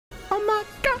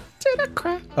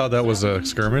Oh, that was a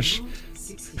skirmish.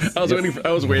 I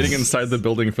was waiting inside the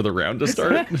building for the round to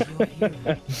start.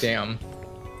 Damn.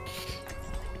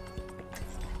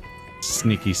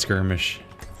 Sneaky skirmish.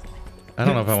 I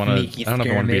don't know if I want to. I don't know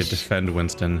if I want to be a defend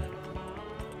Winston.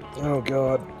 Oh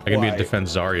god. I can be a defend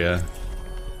Zarya.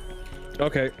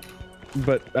 Okay,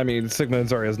 but I mean, Sigma and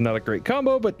Zarya is not a great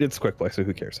combo, but it's quick play, so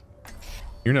who cares?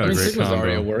 You're not a great Sigma combo.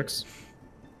 Zarya works.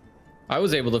 I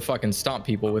was able to fucking stomp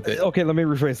people with it. Okay, let me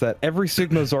rephrase that. Every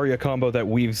Sigma Zarya combo that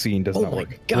we've seen does not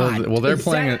work. God. Well, they're is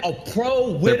playing that it. A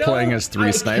pro Widow? They're playing as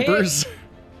 3 snipers.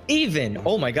 Even.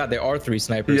 Oh my god, there are 3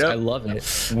 snipers. Yep. I love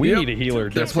it. We need a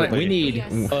healer. We need.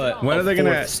 When are they gonna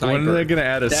add a That's sniper? When are they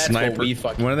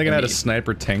gonna add a need.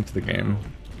 sniper tank to the game?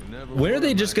 When are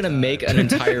they just gonna make an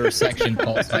entire section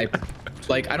called sniper?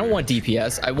 Like, I don't want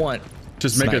DPS. I want.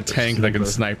 Just make a tank that can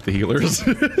snipe the healers.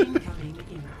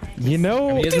 You know,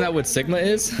 I mean, isn't that what Sigma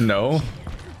is? No.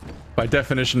 By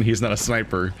definition, he's not a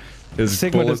sniper. His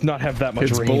Sigma does not have that much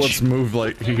his range. bullets move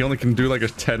like he only can do like a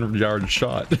 10-yard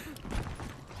shot.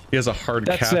 He has a hard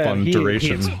cap on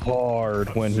duration. He hits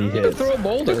hard when he You can hits. throw a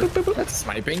boulder. That's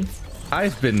sniping.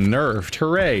 I've been nerfed.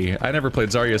 Hooray! I never played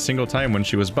Zarya a single time when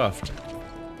she was buffed,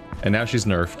 and now she's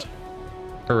nerfed.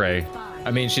 Hooray!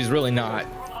 I mean, she's really not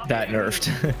that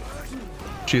nerfed.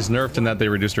 She's nerfed in that they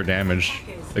reduced her damage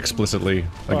explicitly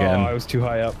again. Oh, I was too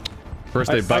high up.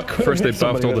 First they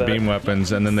buffed all the beam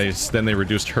weapons, and then they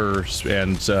reduced her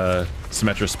and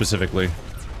Symmetra specifically.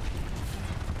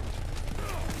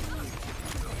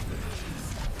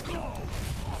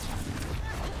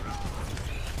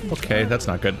 Okay, that's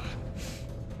not good.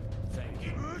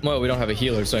 Well, we don't have a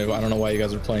healer, so I don't know why you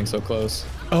guys are playing so close.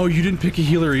 Oh, you didn't pick a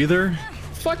healer either?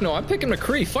 Fuck no, I'm picking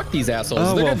McCree. Fuck these assholes.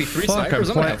 Oh, They're well, gonna be 3 fuck, snipers.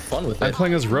 I'm gonna have fun with it. I'm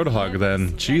playing as Roadhog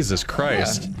then. Jesus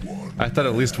Christ. Yeah. I thought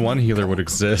at least one healer would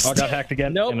exist. I got hacked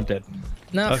again. Nope. And I'm dead.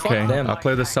 Nah, okay, fuck them. I'll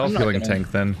play the self-healing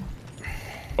tank then.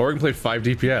 Or we can play 5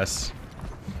 DPS.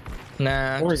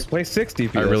 Nah. Or we can play 6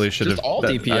 DPS. I really should have. all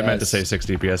DPS. I meant to say 6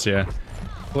 DPS, yeah.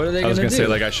 What are they gonna do? I was gonna say,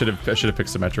 like, I should have picked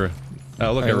Symmetra.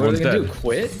 Oh, look, everyone's what are they dead. gonna do?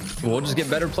 Quit? We'll just get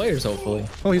better players, hopefully.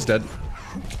 Oh, he's dead.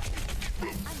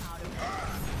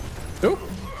 Oh,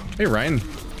 hey Ryan,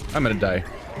 I'm gonna die.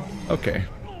 Okay.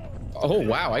 Oh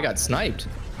wow, I got sniped.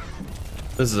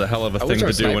 This is a hell of a thing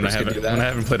to do when I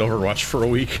haven't played Overwatch for a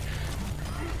week.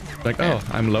 Like, oh,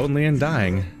 I'm lonely and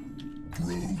dying.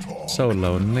 So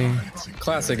lonely.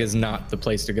 Classic is not the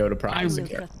place to go to practice a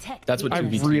character. That's what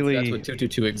 2v2, that's what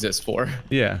 222 exists for.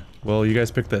 Yeah. Well, you guys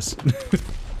picked this.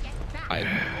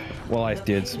 Well, I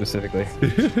did specifically.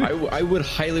 I would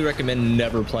highly recommend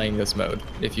never playing this mode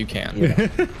if you can. Yeah.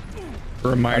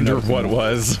 Reminder of what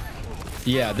was.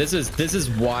 Yeah, this is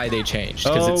why they changed.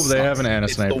 Oh, they have an Ana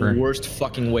sniper. It's the worst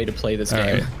fucking way to play this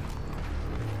game.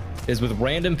 Right. Is with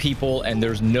random people and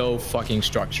there's no fucking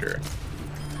structure.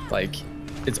 Like,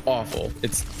 it's awful.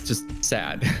 It's just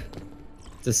sad.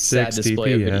 It's a sad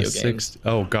display of video games.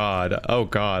 Oh god. Oh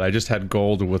god. I just had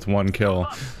gold with 1 kill.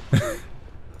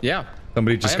 Yeah.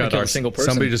 Somebody just got our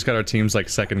team's like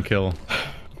 2nd kill.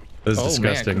 This is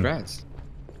disgusting. Man, congrats.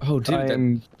 Oh dude,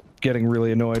 I'm getting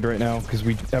really annoyed right now because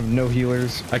we have no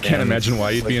healers. I can't imagine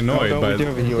why you'd be annoyed. We do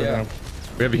have a healer now.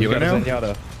 We have a healer now?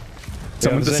 Zenyatta.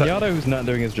 Zenyatta who's not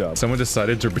doing his job. Someone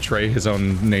decided to betray his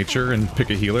own nature and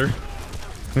pick a healer.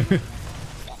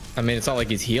 I mean, it's not like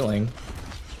he's healing.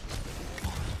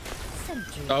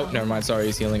 Oh, never mind. Sorry,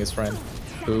 he's healing his friend,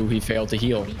 who he failed to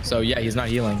heal. So yeah, he's not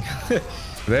healing.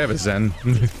 They have a Zen.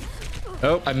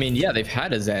 Oh, I mean, yeah, they've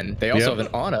had a Zen. They also have an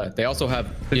Ana. They also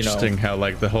have, interesting how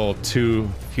like the whole 2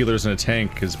 healers in a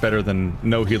tank is better than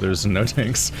no healers and no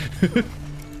tanks.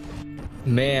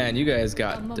 Man, you guys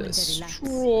got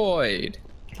destroyed.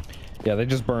 Yeah, they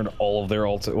just burned all of their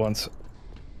ults at once.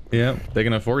 Yeah, they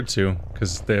can afford to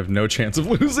because they have no chance of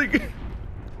losing.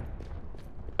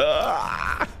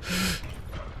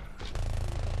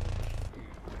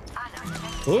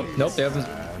 Oop, nope, they haven't.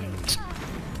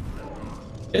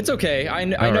 It's okay. I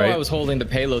know I was holding the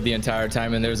payload the entire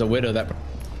time, and there's a Widow that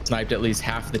sniped at least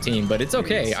half the team, but it's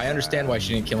okay. I understand why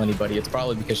she didn't kill anybody. It's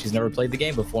probably because she's never played the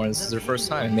game before, and this is her first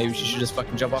time, and maybe she should just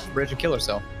fucking jump off the bridge and kill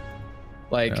herself.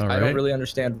 Like, I don't really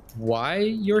understand why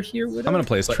you're here, Widow. I'm gonna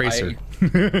play as Tracer. I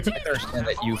understand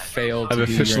that you failed to I've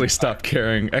officially stopped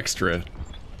caring extra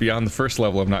beyond the first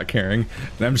level of not caring,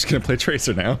 and I'm just gonna play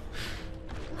Tracer now.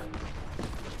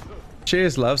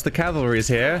 Cheers, loves. The cavalry's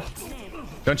here.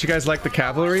 Don't you guys like the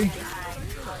cavalry?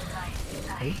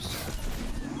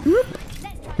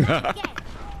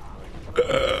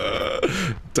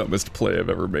 Dumbest play I've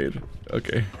ever made.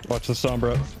 Okay. Watch the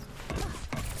Sombra.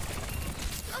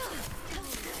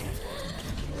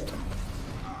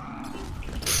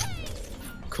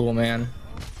 Cool, man.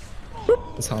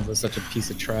 This Hanzo's such a piece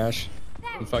of trash.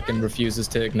 He fucking refuses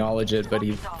to acknowledge it, but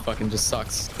he fucking just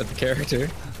sucks at the character.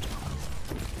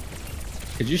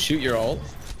 Could you shoot your ult?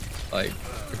 Like,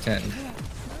 pretend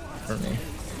for me.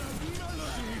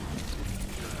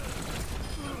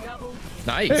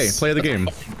 Nice. Hey, play the game.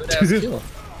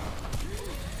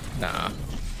 Nah.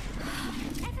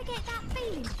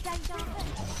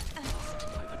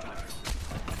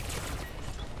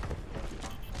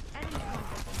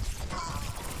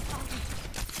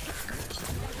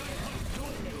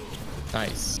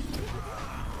 Nice.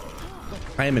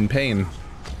 I am in pain.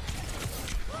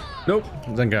 Nope,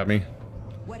 that got me.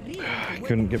 I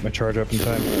couldn't get my charge up in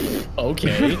time.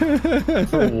 Okay.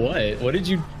 For what? What did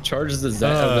you charge the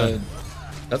Zed?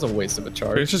 That's a waste of a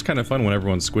charge. It's just kind of fun when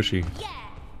everyone's squishy.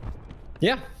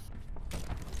 Yeah.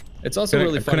 It's also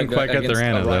really fun. I couldn't quite get their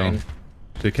Ana though.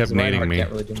 They kept nading me.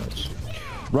 Can't really do much.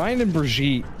 Ryan and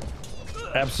Brigitte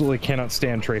absolutely cannot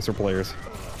stand Tracer players.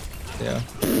 Yeah.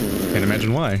 Can't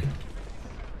imagine why.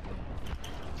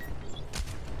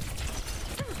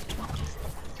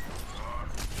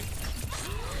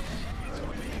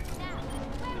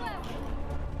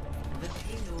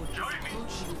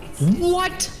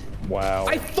 What? Wow.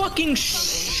 I fucking I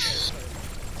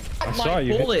saw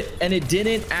you bullet and it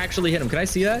didn't actually hit him. Can I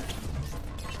see that?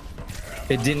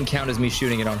 It didn't count as me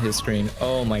shooting it on his screen.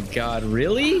 Oh my god,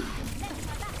 really?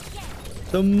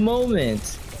 The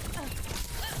moment.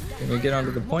 Can we get onto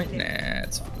the point? Nah,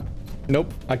 it's fine.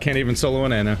 Nope, I can't even solo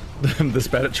an Ana. I'm this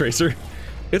bad at Tracer.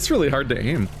 It's really hard to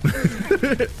aim.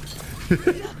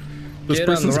 This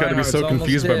person's got to be so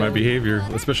confused by my behavior,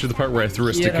 especially the part where I threw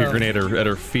a sticky grenade at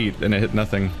her feet and it hit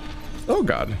nothing. Oh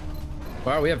god.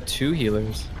 Wow, we have 2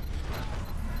 healers.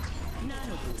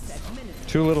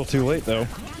 Too little, too late, though.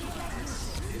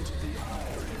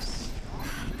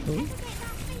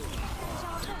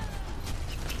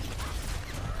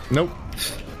 Nope.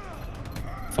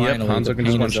 Finally, yep, Hanzo can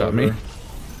just one-shot me.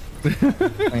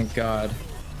 Thank God.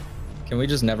 Can we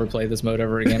just never play this mode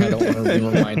ever again? I don't want to be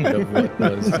reminded of what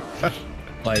was.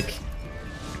 Like,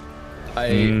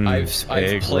 I've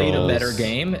played a better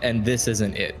game, and this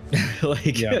isn't it.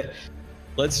 Like, yeah.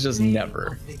 Let's just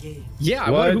never. Yeah.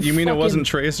 What? You mean it wasn't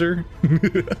Tracer?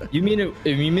 You mean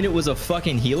it was a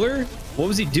fucking healer? What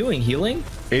was he doing? Healing?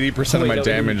 80% of my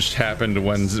damage happened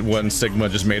when Sigma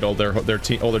just made all their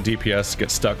DPS get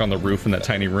stuck on the roof in that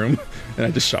tiny room, and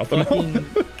I just shot them all.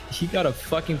 He got a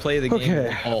fucking play of the game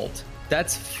with ult.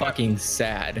 That's fucking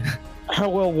sad. How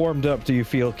well warmed up do you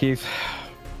feel, Keith?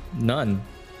 None.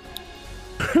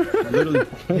 He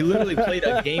literally played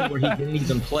a game where he didn't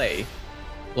even play.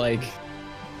 Like,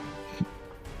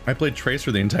 I played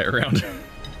Tracer the entire round.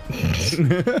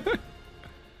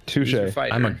 Touche.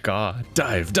 I'm a god.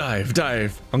 Dive, dive,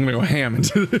 dive. I'm gonna go Hammond.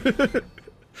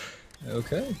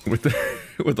 Okay.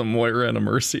 With a Moira and a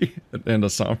Mercy and a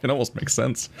Som. It almost makes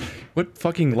sense. What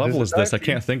fucking level is this? I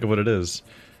can't think of what it is.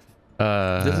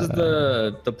 This is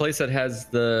the place that has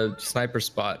the sniper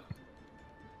spot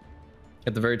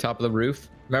at the very top of the roof.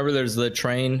 Remember, there's the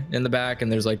train in the back,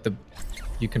 and there's like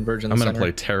you converge in the center. I'm gonna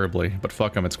play terribly, but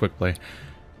fuck him, it's quick play.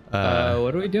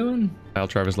 What are we doing? I'll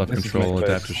Travis left control,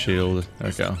 adaptive shield. There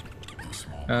we go.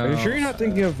 Are you sure you're not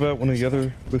thinking of one of the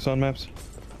other Busan maps?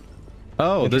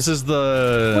 Oh, this is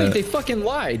the... Wait, they fucking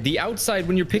lied. The outside,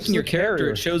 when you're picking your character,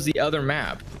 it shows the other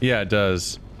map. Yeah, it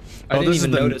does. I didn't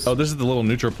even notice. Oh, this is the little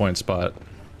neutral point spot.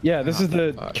 Yeah, this is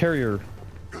the carrier.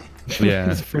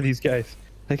 Yeah. For these guys.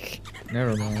 Like,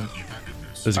 never mind.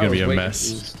 This is gonna be a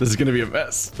mess. This is gonna be a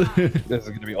mess. This is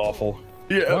gonna be awful.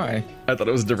 Yeah. Why? I thought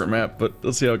it was a different map, but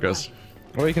let's see how it goes.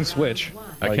 Well, you can switch.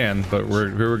 I can, but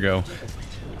here we go.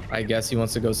 I guess he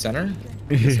wants to go center.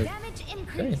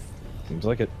 Okay. Seems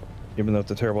like it, even though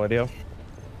it's a terrible idea.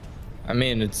 I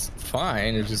mean, it's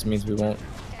fine. It just means we won't.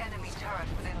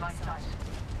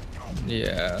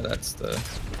 Yeah, that's the.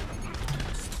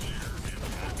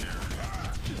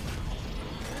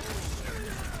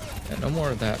 Yeah, no more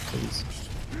of that, please.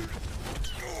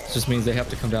 It just means they have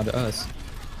to come down to us.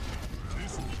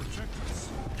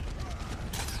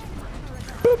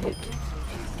 Boop.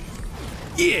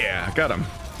 Yeah, got him.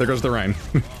 There goes the Rhine.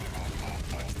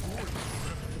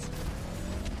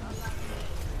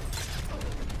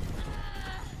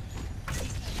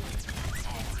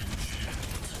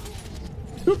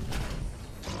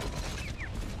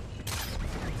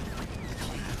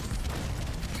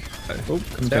 Oh,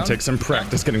 it's gonna take some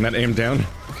practice getting that aim down.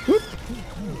 Whoop.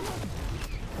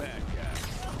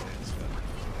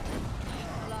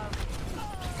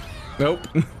 Nope.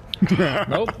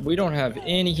 Nope, we don't have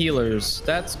any healers.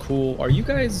 That's cool. Are you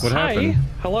guys? What happened?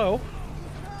 Hello.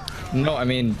 No, I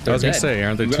mean, I was gonna say,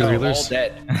 aren't they two healers? All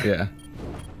dead. Yeah.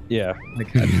 Yeah.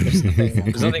 Like, there's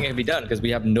nothing that can be done because we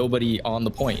have nobody on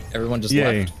the point. Everyone just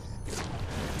left.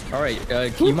 All right,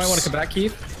 you might want to come back,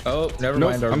 Keith. Oh, never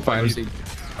mind. I'm fine.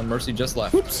 Our Mercy just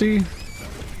left. Whoopsie.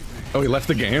 Oh, he left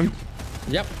the game?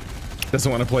 Yep. Doesn't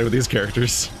want to play with these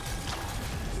characters.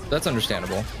 That's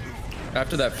understandable.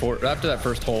 After that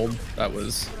first hold, that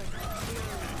was...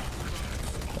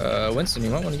 Winston, you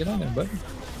might want to get on there, bud.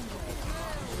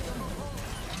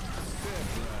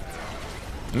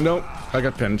 Nope, I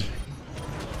got pinned.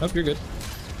 Nope, you're good.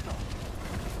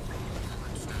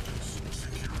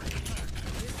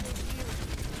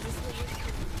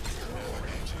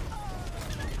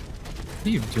 What are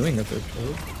you doing up there,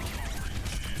 Caleb?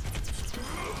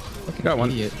 Fucking got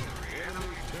idiot.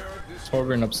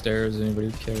 Torgren upstairs, anybody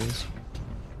who cares.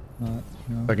 Not,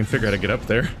 no. If I can figure out how to get up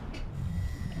there.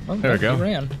 Oh, there we go. He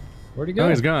ran. Where'd he go? Oh,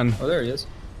 he's gone. Oh, there he is.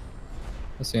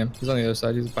 I see him. He's on the other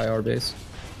side. He's by our base.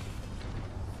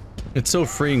 It's so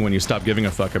freeing when you stop giving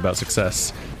a fuck about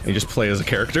success and you just play as a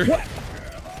character. What?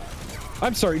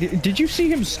 I'm sorry, did you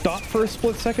see him stop for a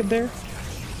split second there?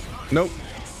 Nope.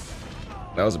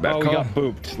 That was a bad call. He got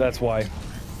booped, that's why.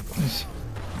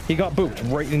 He got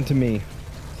booped right into me.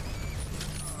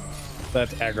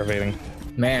 That's aggravating.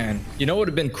 Man, you know what would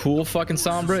have been cool, fucking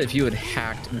Sombra, if you had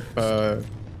hacked,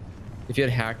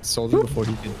 Soldier before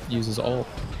he could use his ult.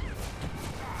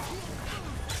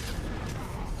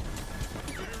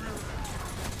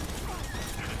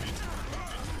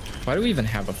 Why do we even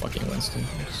have a fucking Winston?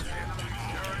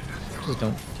 I just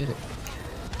don't get it.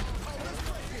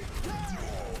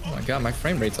 Oh my god, my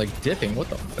frame rate's like dipping. What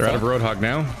the fuck? They're out of Roadhog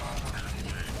now.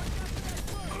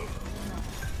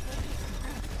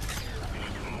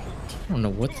 I don't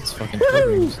know what this fucking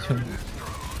program is doing.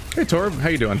 Hey Torb, how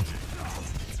you doing?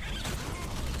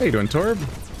 How you doing, Torb?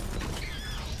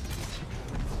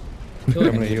 I feel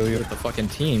like I'm gonna heal you with the fucking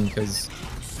team, because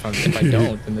if I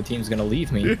don't, then the team's gonna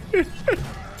leave me.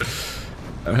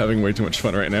 I'm having way too much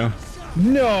fun right now.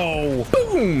 No!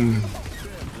 Boom!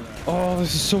 Oh,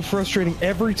 this is so frustrating.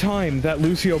 Every time that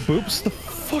Lucio boops the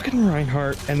fucking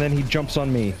Reinhardt, and then he jumps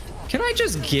on me. Can I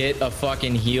just get a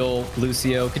fucking heal,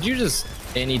 Lucio? Could you just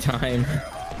anytime?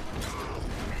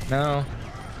 No.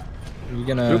 Are you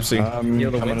gonna heal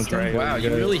the Winston? Wow,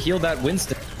 you really healed that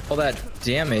Winston. All that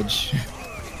damage.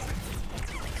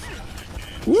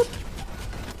 Whoop!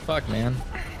 Fuck, man.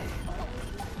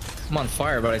 I'm on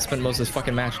fire, but I spent most of this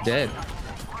fucking match dead.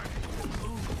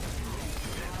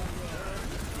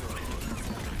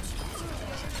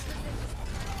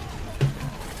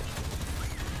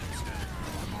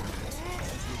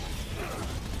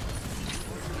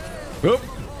 Whoop!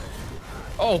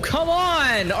 Oh, come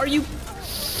on! Are you...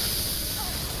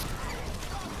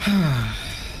 I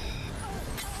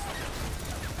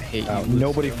hate you.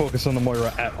 Nobody focus on the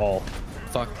Moira at all.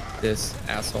 Fuck this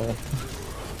asshole.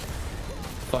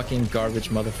 Fucking garbage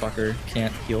motherfucker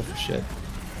can't heal for shit.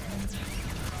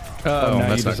 Oh, now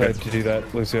that's you decided to do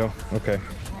that, Lucio. Okay.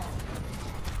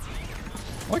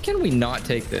 Why can we not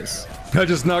take this? I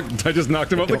just knocked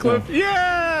him off the cliff.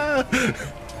 Yeah!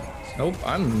 Nope,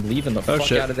 I'm leaving the fuck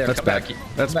out of there. That's bad.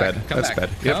 That's bad. That's bad.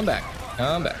 Come back.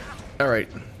 Come back. All right.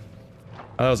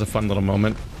 Oh, that was a fun little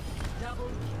moment.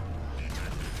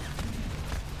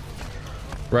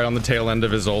 Right on the tail end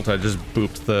of his ult, I just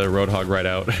booped the Roadhog right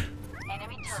out.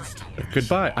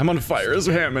 Goodbye. I'm on fire as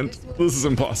Hammond. This is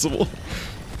impossible.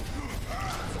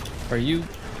 Are you?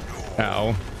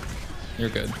 Ow. You're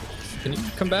good. Can you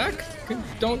come back?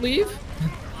 Don't leave.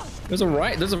 There's a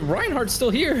Reinhardt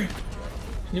still here.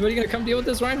 Anybody gonna come deal with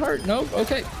this Reinhardt? Nope.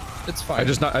 Okay, it's fine. I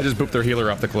just booped their healer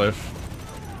off the cliff.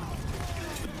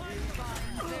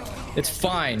 It's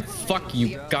fine. Fuck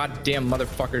you, goddamn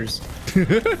motherfuckers.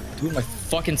 Do it my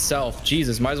fucking self.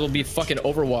 Jesus, might as well be fucking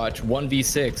Overwatch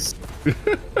 1v6.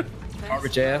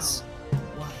 Garbage ass.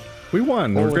 We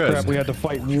won. We're good. Crap, we had to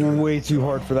fight way too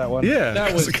hard for that one. Yeah,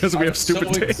 that was because we have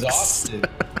stupid so takes. Exhausted.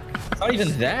 It's not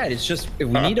even that. It's just we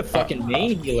need a fucking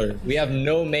main healer. We have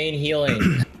no main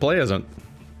healing. Play isn't.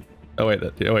 Oh wait,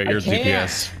 you're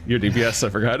DPS. You're DPS. I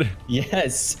forgot.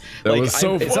 Yes. That was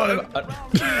so fun.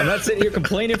 I'm not sitting here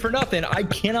complaining for nothing. I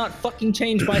cannot fucking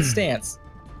change my stance.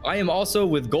 I am also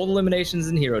with gold eliminations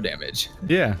and hero damage.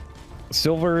 Yeah.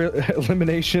 Silver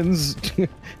eliminations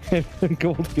and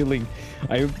gold healing.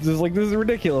 This is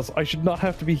ridiculous. I should not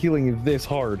have to be healing this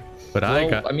hard. But I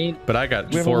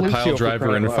got 4 pile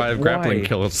driver and 5 grappling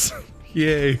kills.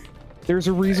 Yay. There's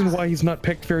a reason why he's not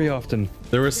picked very often.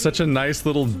 There was such a nice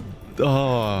little... Oh,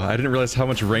 I didn't realize how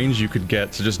much range you could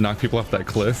get to just knock people off that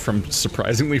cliff from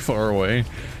surprisingly far away.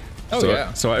 Oh,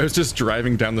 yeah. So I was just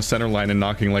driving down the center line and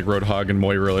knocking like Roadhog and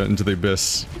Moira into the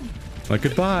abyss. Like,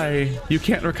 goodbye. You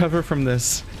can't recover from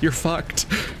this. You're fucked.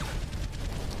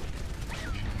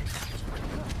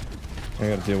 I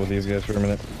gotta deal with these guys for a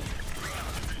minute.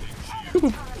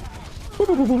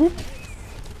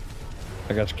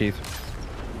 I got you, Keith.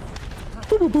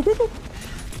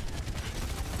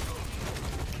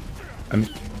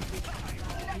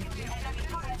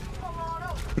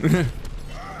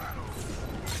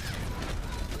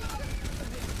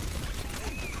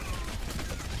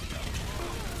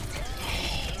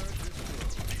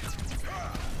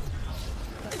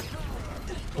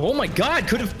 Oh my god,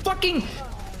 could have fucking...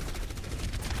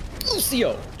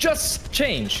 Lucio, just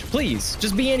change, please.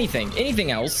 Just be anything.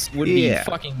 Anything else would be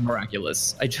fucking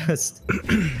miraculous. I just...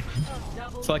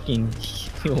 fucking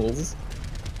heals.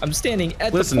 I'm standing at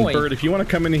the point. Listen, Bird, if you want to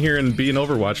come in here and be an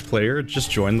Overwatch player,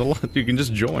 just join the... You can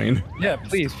just join. Yeah,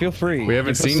 please, feel free. We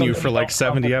haven't seen you for like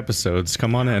 70 episodes.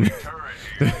 Come on in.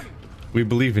 We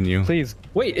believe in you. Please.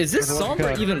 Wait, is this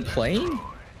Sombra even playing?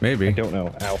 Maybe. I don't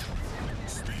know. Ow.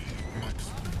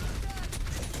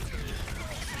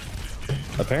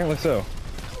 Apparently so.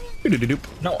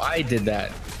 No, I did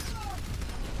that.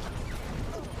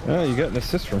 Oh, you got an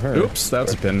assist from her. Oops,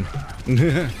 that's a pin.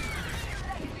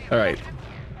 All right,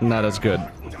 not as good.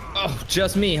 Oh,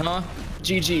 just me, huh?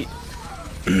 GG.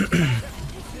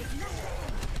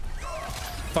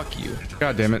 Fuck you.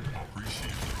 God damn it.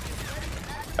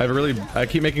 I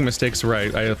keep making mistakes where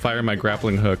I fire my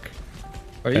grappling hook,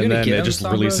 and then it just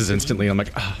releases instantly. I'm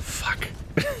like, ah, oh, fuck.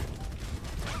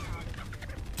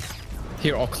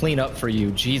 Here, I'll clean up for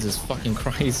you. Jesus fucking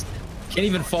Christ. Can't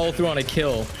even follow through on a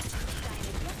kill.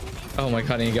 Oh my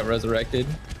god, and he got resurrected.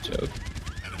 Joke.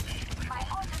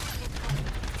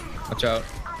 Watch out.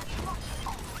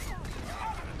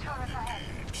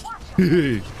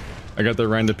 I got the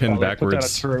Ryan to pin backwards. I put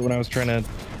that a turret when I was trying to...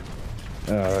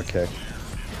 Oh, okay.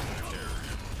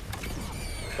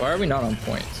 Why are we not on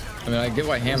point? I mean, I get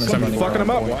why Hammond's running fucking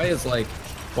him up. Why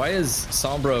is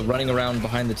Sombra running around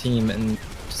behind the team and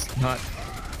just not...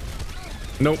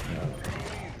 Nope.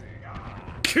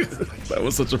 That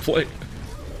was such a play.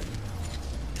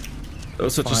 That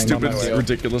was such a stupid,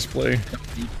 ridiculous play.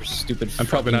 Stupid. I'm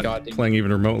probably not playing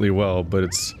even remotely well, but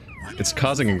it's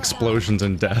causing explosions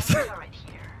and death.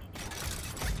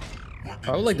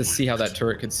 I would like to see how that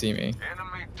turret could see me.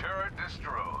 Enemy turret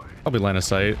destroyed. Probably line of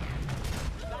sight.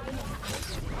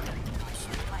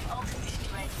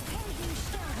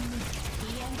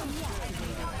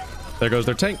 There goes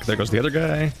their tank. There goes the other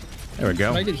guy. There we go.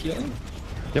 Can I get healing?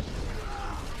 Yep.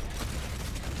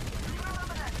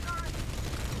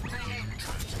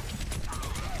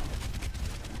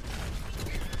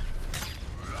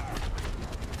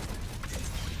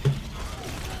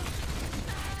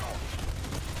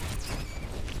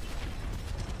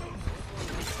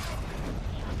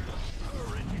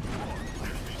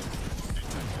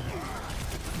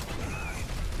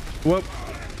 Whoop.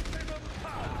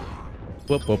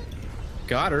 Whoop, whoop.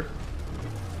 Got her.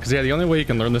 Because, yeah, the only way you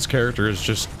can learn this character is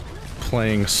just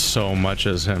playing so much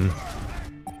as him.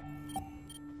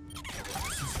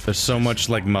 There's so much,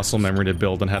 like, muscle memory to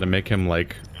build on how to make him,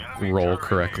 like, roll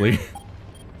correctly.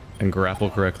 And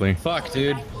grapple correctly. Fuck,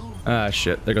 dude. Ah,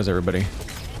 shit. There goes everybody.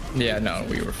 Yeah, no,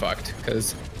 we were fucked.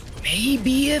 Because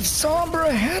maybe if Sombra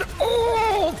had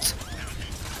ult!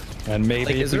 And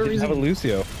maybe if we didn't have a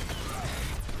Lucio.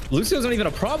 Lucio's not even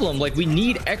a problem. Like, we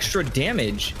need extra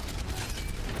damage.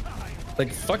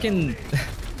 Like, fucking...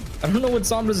 I don't know what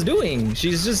Sombra's doing.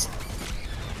 She's just...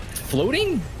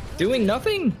 floating? Doing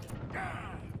nothing?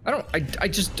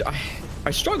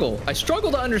 I struggle. I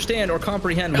struggle to understand or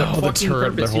comprehend what fucking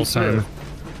purpose you serve.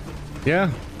 Yeah.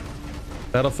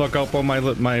 That'll fuck up all my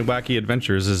wacky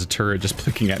adventures as a turret just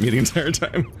looking at me the entire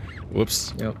time.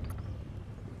 Whoops. Yep.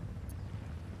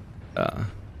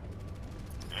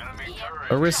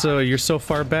 Orisa, you're so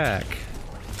far back.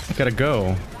 I gotta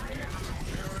go.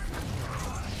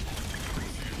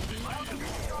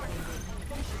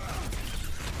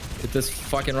 Get this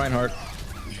fucking Reinhardt.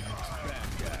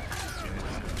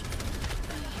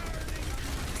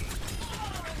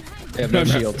 They have no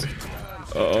shields.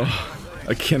 Oh,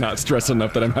 I cannot stress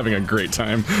enough that I'm having a great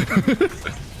time.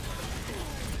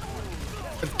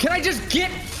 Can I just get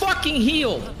fucking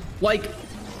healed? Like,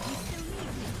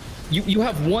 you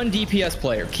have one DPS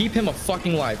player. Keep him a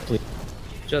fucking life, please.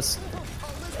 Just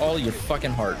all your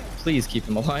fucking heart. Please keep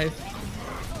him alive.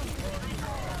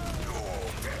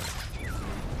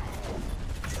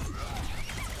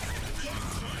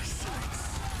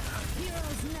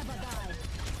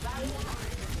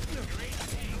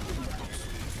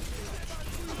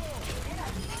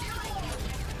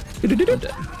 I'm dead.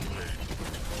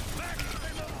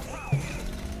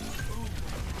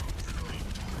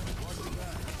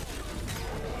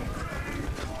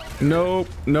 Nope,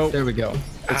 nope. There we go.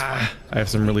 I have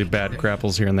some really bad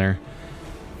grapples here and there.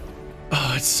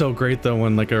 Oh, it's so great though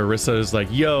when like Orisa is like,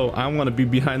 yo, I want to be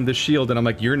behind the shield, and I'm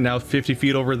like, you're now 50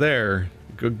 feet over there.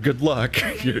 Good luck.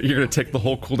 You're gonna take the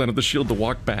whole cooldown of the shield to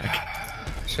walk back.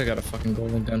 I got a fucking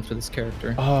golden gun for this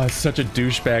character. Oh, it's such a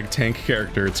douchebag tank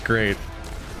character. It's great.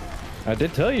 I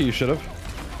did tell you should have.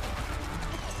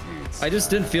 I just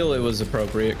didn't feel it was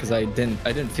appropriate because I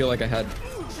didn't feel like I had.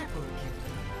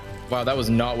 Wow, that was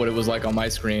not what it was like on my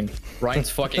screen. Ryan's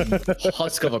fucking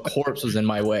husk of a corpse was in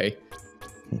my way.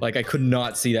 Like I could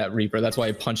not see that Reaper. That's why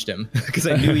I punched him because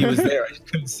I knew he was there. I just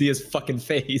couldn't see his fucking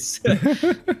face.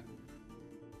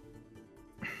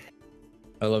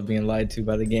 I love being lied to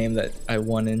by the game that I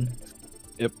won in.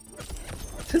 Yep.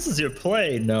 This is your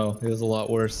play. No, it was a lot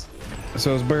worse.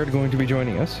 So is Ballard going to be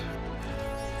joining us?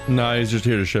 No, he's just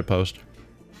here to shitpost.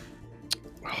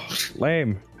 Oh,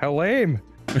 lame. How lame.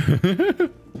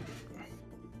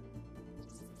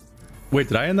 Wait,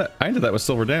 did I end that? I ended that with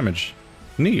silver damage.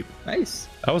 Neat. Nice.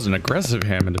 I was an aggressive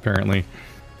Hammond, apparently.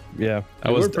 Yeah.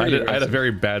 I had a very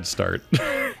bad start.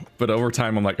 But over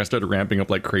time, I started ramping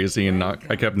up like crazy, and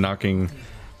I kept knocking.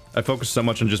 I focused so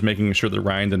much on just making sure that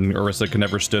Ryan and Orisa could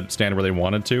never stand where they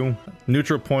wanted to.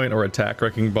 Neutral point or attack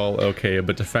wrecking ball, okay,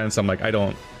 but defense, I'm like, I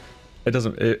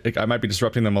might be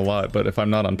disrupting them a lot, but if I'm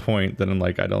not on point, then I'm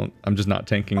like, I'm just not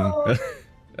tanking. And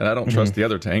I don't trust the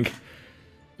other tank.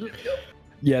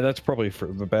 Yeah, that's probably for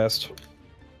the best.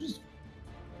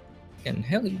 And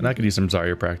hell, and I could use some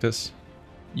Zarya practice.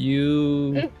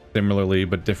 You similarly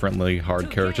but differently hard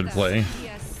character to play.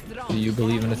 Do you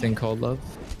believe in a thing called love?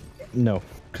 No.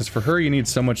 Because for her, you need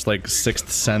so much like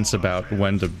sixth sense about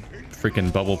when to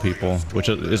freaking bubble people, which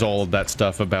is all of that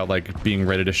stuff about like being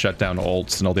ready to shut down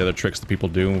ults and all the other tricks that people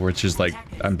do, which is like,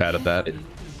 I'm bad at that.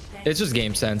 It's just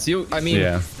game sense.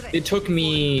 It took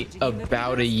me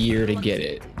about a year to get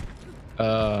it.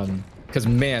 Because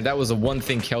man, that was the one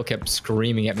thing Kel kept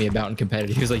screaming at me about in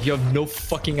competitive. He was like, you have no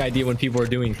fucking idea when people are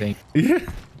doing things. Yeah.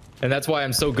 And that's why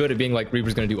I'm so good at being like,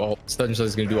 Reaper's gonna do ult, Stun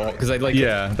is gonna do ult. Because I like.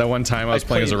 Yeah, that one time I was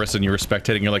playing as Orisa and you were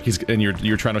spectating, you're like,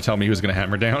 you're trying to tell me he was gonna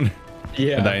hammer down.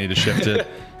 Yeah. And I need to shift it.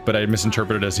 But I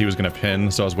misinterpreted as he was gonna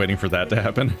pin, so I was waiting for that to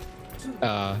happen.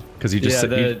 Because you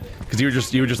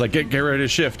were just like, get ready to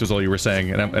shift is all you were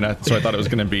saying, so I thought it was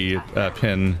gonna be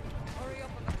pin.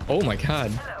 Oh my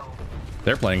god.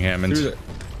 They're playing Hammond.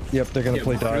 Yep, they're gonna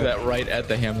play dive. Threw that right at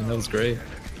the Hammond. That was great.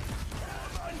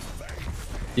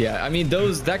 Yeah, I mean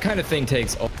that kind of thing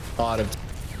takes a lot of,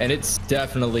 and it's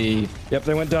definitely. Yep,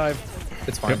 they went dive.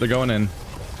 It's fine. Yep, they're going in.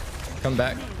 Come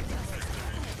back.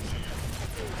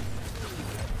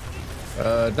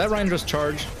 That Ryan just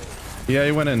charged. Yeah,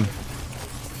 he went in.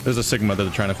 There's a Sigma that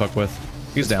they're trying to fuck with.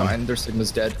 He's down. Fine. Their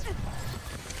Sigma's dead.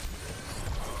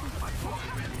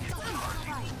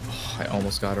 Oh, I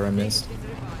almost got her. I missed.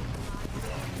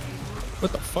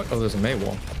 What the fuck? Oh, there's a May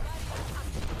wall.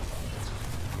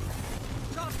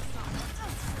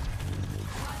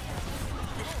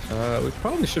 We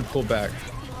probably should pull back.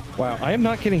 Wow, I am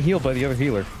not getting healed by the other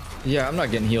healer. Yeah, I'm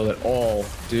not getting healed at all,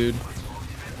 dude.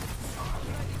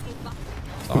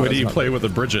 Why do you play with a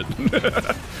Bridget?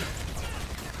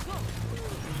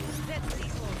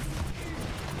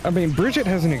 I mean, Bridget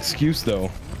has an excuse,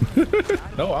 though.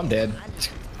 No, I'm dead.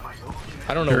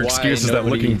 I don't know Her why. excuse is that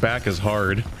looking back is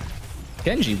hard.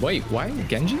 Genji, wait, why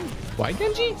Genji? Why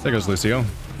Genji? There goes Lucio.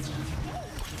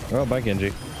 Oh, bye,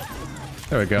 Genji.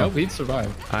 There we go. Nope, he'd survive.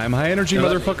 I'm high energy,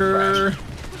 motherfucker.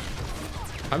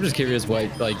 I'm just curious why,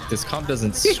 like, this comp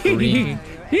doesn't scream.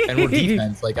 And we're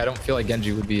defense. Like, I don't feel like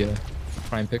Genji would be a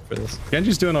prime pick for this.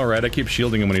 Genji's doing all right. I keep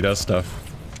shielding him when he does stuff.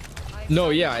 No,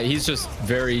 yeah, he's just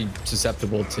very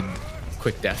susceptible to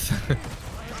quick death.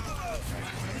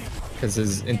 Because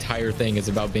his entire thing is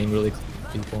about being really close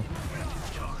to people.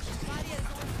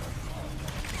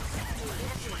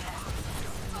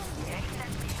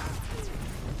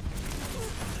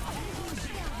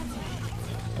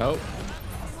 Oh.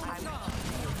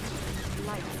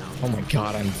 Oh my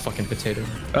god, I'm fucking potato.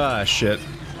 Ah, shit.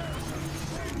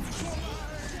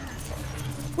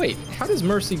 Wait, how does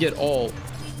Mercy get ult?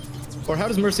 Or how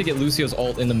does Mercy get Lucio's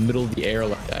ult in the middle of the air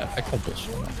like that? I call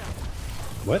bullshit.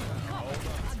 What?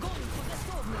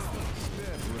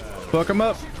 Fuck him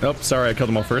up. Oh, sorry, I killed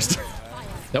them all first.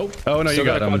 Nope. Oh, no, you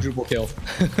got him. Quadruple kill.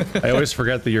 I always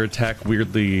forget that your attack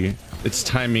weirdly, its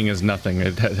timing is nothing.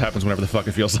 It happens whenever the fuck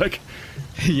it feels like.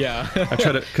 Yeah. I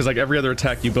try to, because like every other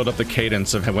attack, you build up the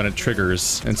cadence of when it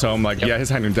triggers. And so I'm like, yeah, his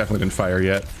Hammond definitely didn't fire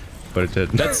yet, but it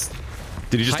did.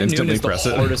 Did you just instantly press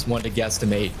it? The hardest one to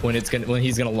guesstimate when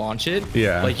he's gonna launch it.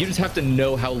 Yeah. Like you just have to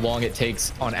know how long it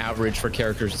takes on average for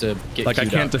characters to get. Like I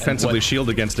can't defensively shield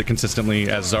against it consistently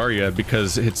as Zarya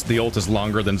because the ult is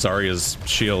longer than Zarya's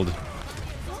shield.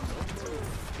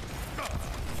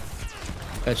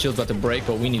 That shield's about to break,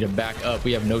 but we need to back up.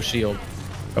 We have no shield.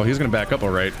 Oh, he's gonna back up, all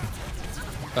right.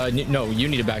 No, you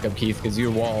need to back up, Keith, because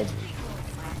you're walled.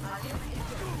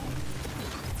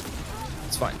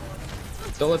 It's fine.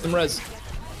 Don't let them res.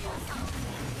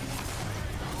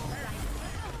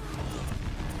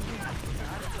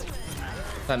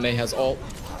 That Mei has ult,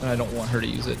 and I don't want her to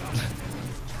use it.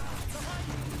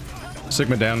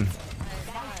 Sigma down.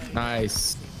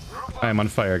 Nice. I am on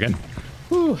fire again.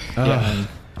 Whew. Yeah.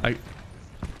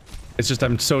 It's just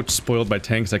I'm so spoiled by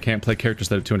tanks. I can't play characters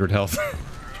that have 200 health.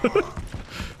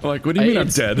 I'm like, what do you mean I'm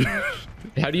dead?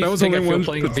 How do you think I feel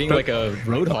playing being like a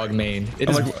Roadhog main? It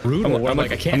is brutal. I'm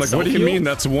like, I can't. I'm like, what do you mean?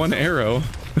 That's one arrow.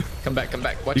 Come back, come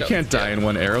back. Watch out. You can't die in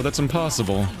one arrow. That's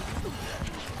impossible.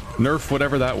 Nerf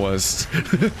whatever that was.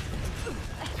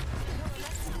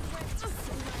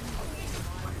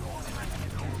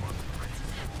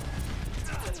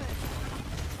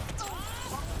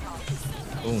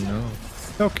 Oh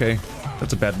no. Okay,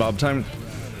 that's a bad Bob time.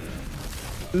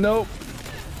 Nope.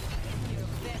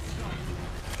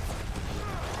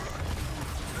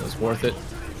 It was worth it.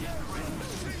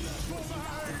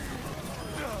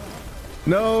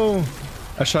 No!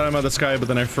 I shot him out of the sky, but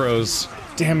then I froze.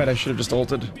 Damn it, I should have just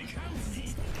ulted.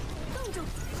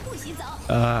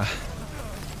 That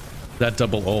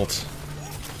double ult.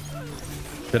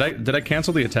 Did I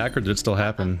cancel the attack or did it still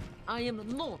happen? I am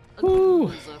not a Ooh.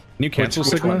 Can you cancel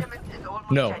Sigma?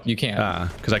 No, you can't.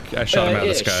 Because I shot him out of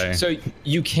the sky. So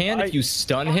you can if you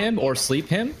stun him or sleep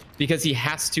him, because he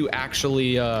has to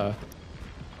actually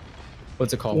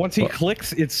what's it called? Once he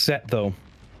clicks, it's set though.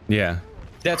 Yeah.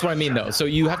 That's what I mean though. So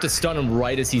you have to stun him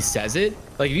right as he says it.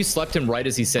 Like if you slept him right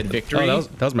as he said victory. Oh,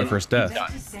 that was my first death.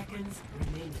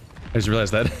 I just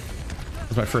realized that. That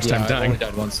was my first time I've dying. only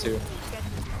died once too.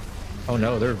 Oh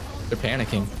no, they're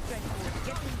panicking.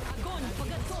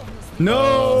 No,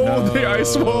 oh, no, they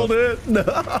ice walled it. No,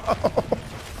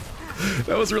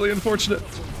 that was really unfortunate.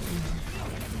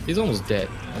 He's almost dead.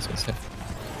 I was gonna say.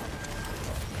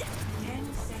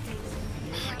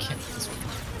 I can't.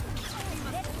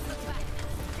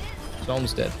 He's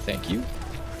almost dead. Thank you.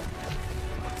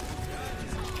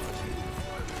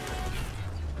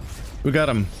 We got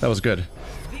him. That was good.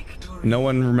 No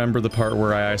one remember the part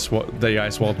where they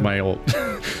ice walled my ult.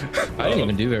 I didn't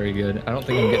even do very good. I don't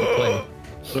think I'm getting to play.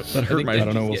 That hurt my. I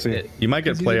don't know. We'll see. You might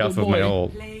get play off of my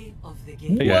ult.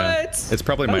 Yeah, What? it's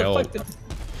probably my ult.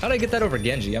 How did I get that over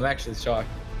Genji? I'm actually shocked.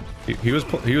 He was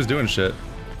doing shit.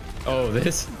 Oh,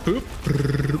 this poop.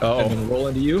 Oh, And then roll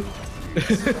into you.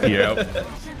 Yep.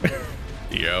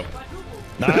 Yep.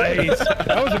 Nice.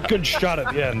 That was a good shot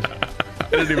at the end.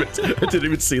 I didn't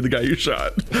even see the guy you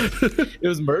shot. It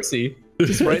was Mercy,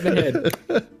 just right in the head.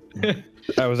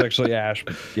 That was actually Ash.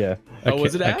 Yeah. Oh,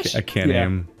 was it Ash? I can't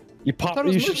aim. You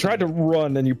tried to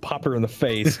run and you pop her in the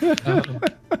face.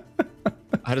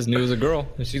 I just knew it was a girl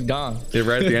and she's gone. Yeah,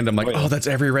 right at the end, I'm like, oh, that's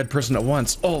every red person at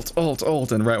once. Ult, ult,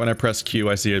 ult. And right when I press Q,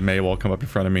 I see a Mei wall come up in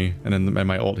front of me, and then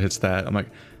my ult hits that. I'm like,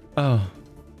 oh.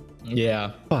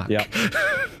 Yeah. Fuck. Yeah.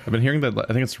 I've been hearing that.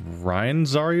 I think it's Ryan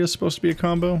Zarya is supposed to be a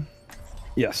combo.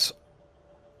 Yes.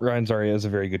 Ryan Zarya is a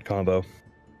very good combo.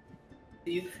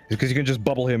 Because you can just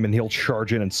bubble him and he'll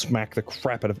charge in and smack the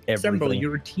crap out of everything. Assemble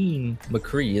your team.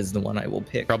 McCree is the one I will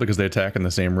pick. Probably because they attack in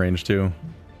the same range too.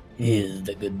 He's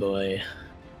the good boy.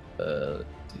 Well,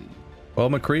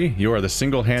 McCree, you are the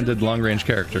single-handed long-range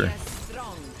character.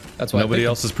 That's why nobody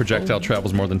else's projectile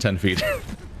travels more than 10 feet.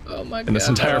 Oh my god. In this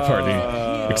entire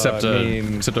party, except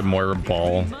a Moira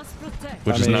ball,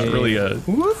 which is not really a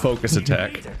focus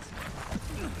attack.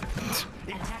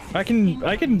 I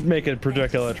can make a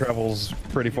projectile that travels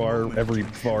pretty far every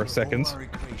 4 seconds.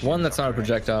 One, that's not a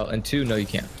projectile, and two, no, you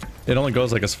can't. It only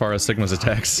goes like as far as Sigma's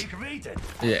attacks.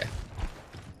 Yeah.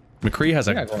 McCree has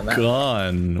a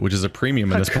gun, which is a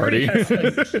premium in this party.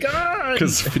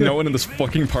 Because no one in this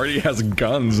fucking party has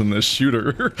guns in this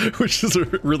shooter, which is a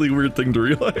really weird thing to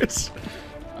realize.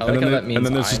 I like how that means and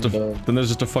then there's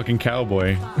just a fucking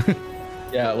cowboy.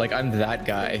 Yeah, like I'm that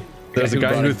guy. There's a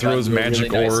guy who throws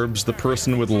magic orbs, the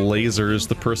person with lasers,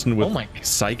 the person with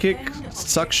psychic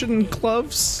suction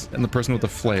gloves, and the person with a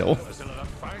flail.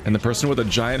 And the person with a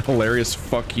giant hilarious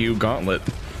fuck you gauntlet,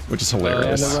 which is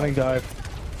hilarious. And the running dive.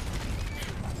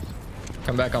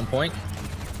 Come back on point.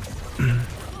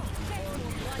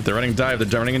 If they're running dive,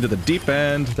 they're running into the deep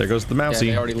end. There goes the mousey.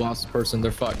 Yeah, they already lost the person.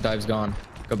 They're fucked. Dive's gone.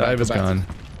 Go back. Dive is gone.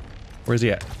 Where's he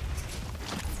at?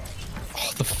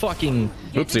 Oh, the fucking...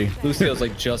 Oopsie. Lucio's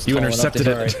like just you intercepted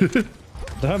it.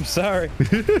 I'm sorry.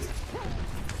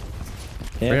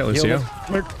 Yeah, Lucio.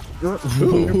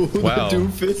 Ooh, wow.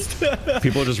 Doomfist.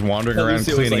 People are just wandering around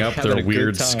Lucio cleaning like up their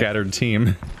weird scattered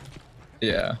team.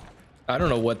 Yeah. I don't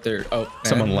know what they're. Oh, man.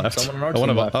 Someone left. Someone on our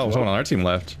team left. Someone on our team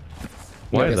left. Yeah,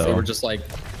 Why I guess though? they were just like,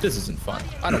 this isn't fun.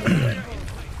 I don't want to win.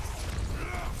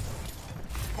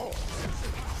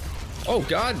 Oh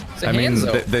God! I mean,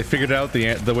 they figured out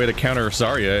the way to counter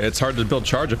Zarya. It's hard to build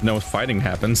charge if no fighting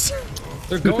happens.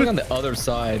 They're going on the other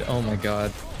side. Oh my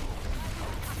God.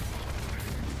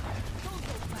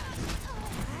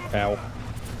 Ow.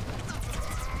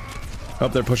 Oh,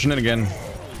 they're pushing in again.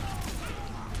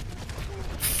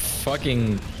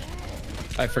 Fucking.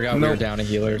 I forgot we were down a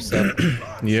healer, so.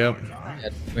 Yep.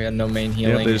 We had no main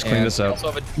healing. Yep, they just cleaned us up. We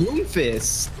also have a Doom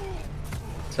Fist.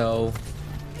 So.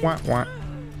 Wah, wah.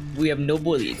 We have no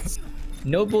bullets.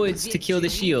 No bullets to kill the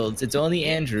shields. It's only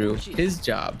Andrew. His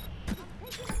job.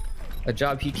 A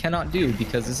job he cannot do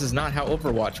because this is not how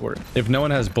Overwatch works. If no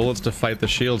one has bullets to fight the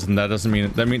shields, then doesn't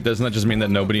that just mean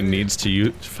that nobody needs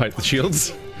to fight the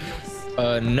shields?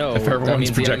 No. If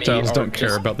everyone's projectiles don't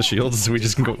care about the shields, we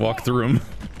just can go walk through them.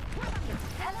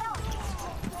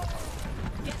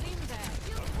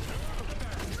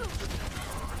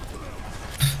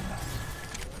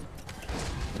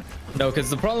 No, because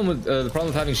the problem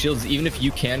with having shields, even if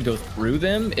you can go through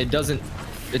them, it doesn't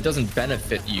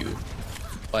benefit you,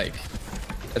 like,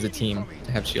 as a team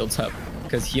to have shields up,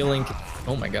 because healing.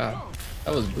 Oh my God,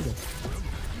 that was brutal.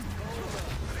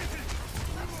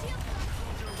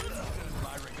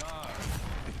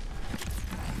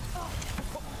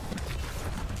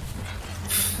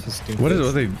 What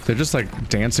are they? They're just like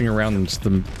dancing around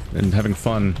them and having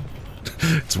fun.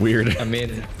 It's weird. I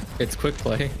mean, it's quick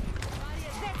play.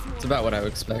 It's about what I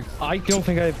would expect. I don't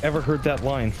think I've ever heard that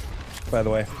line, by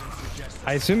the way.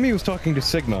 I assume he was talking to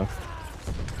Sigma.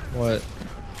 What?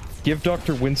 Give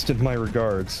Dr. Winston my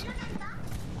regards.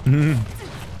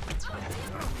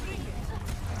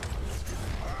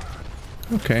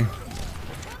 Okay.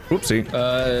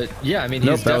 Oopsie. Yeah, I mean,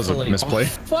 nope, he's that was a definitely misplay.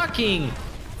 Fucking.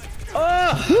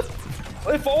 Oh,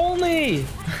 if only.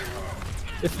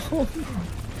 If only.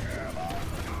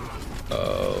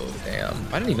 Oh damn!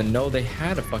 I didn't even know they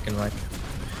had a fucking rifle.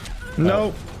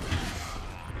 Nope.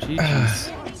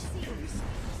 Jesus.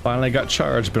 Finally got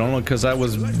charged, but only because I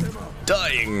was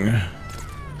dying.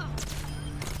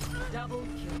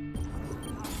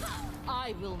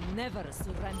 I will never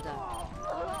surrender.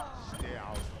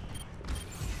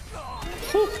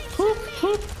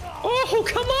 Oh,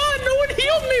 come on! No one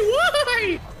healed me!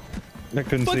 Why? I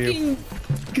couldn't see you.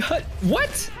 God,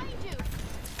 what?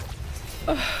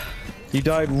 He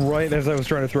died right as I was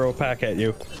trying to throw a pack at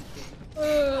you.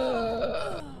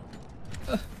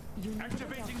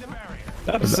 Activating the barrier.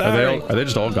 I'm sorry. Are they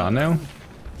just all gone now?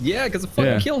 Yeah, because I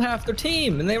fucking killed half their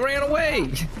team and they ran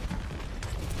away.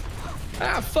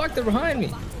 Ah, fuck! They're behind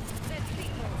me.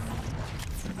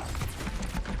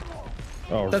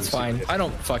 Oh, That's fine. I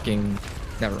don't fucking.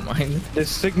 Never mind. This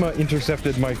Sigma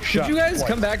intercepted my shot. Could you guys twice.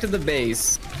 come back to the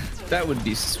base? That would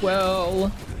be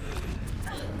swell.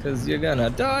 Because you're gonna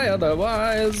die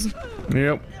otherwise.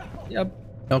 Yep. Yep.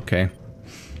 Okay.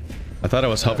 I thought I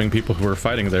was helping people who were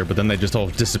fighting there, but then they just all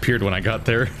disappeared when I got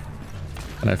there.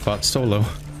 And I fought solo.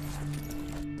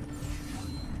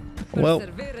 Well.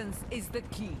 Perseverance is the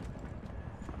key.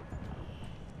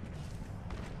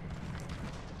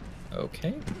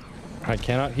 Okay. I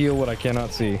cannot heal what I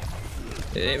cannot see.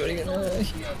 Anybody gonna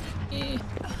heal me?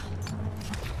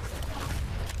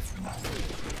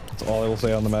 That's all I will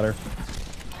say on the matter.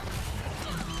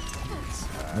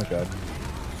 Oh god.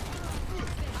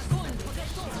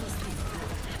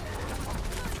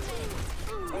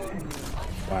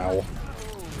 Wow.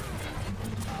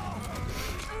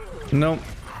 Nope.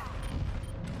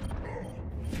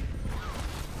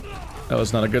 That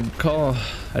was not a good call.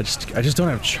 I just don't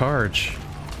have charge.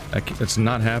 It's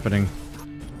not happening.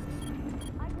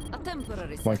 A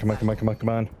temporary Come on, come on, come on, come on, come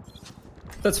on.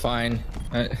 That's fine.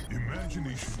 Oh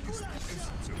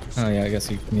yeah, I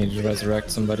guess you need to resurrect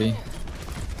somebody.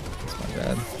 That's my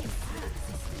bad.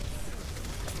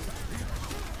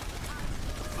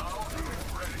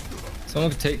 Someone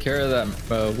could take care of that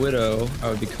widow. I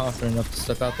would be confident enough to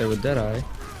step out there with Deadeye.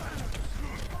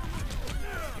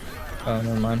 Oh,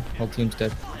 never mind. Whole team's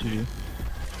dead. GG.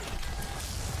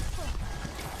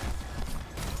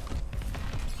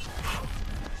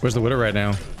 Where's the Widow right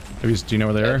now? Do you know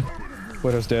where they are?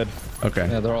 Widow's dead. Okay.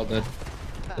 Yeah, they're all dead.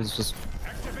 It's just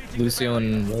Lucio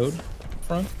and Road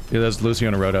front. Yeah, that's Lucio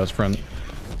and a Roadhouse front.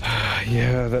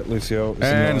 Yeah, that Lucio. Is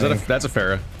And annoying. that's a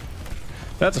Pharah.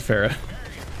 That's a Pharah.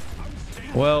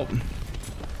 Well,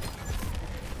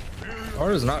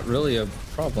 R is not really a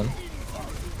problem.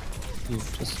 You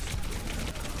just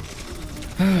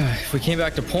if we came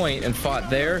back to point and fought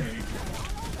there.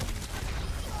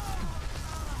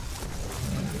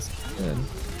 Good.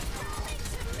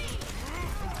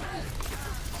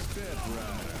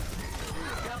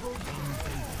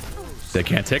 They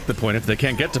can't take the point if they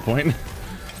can't get to point.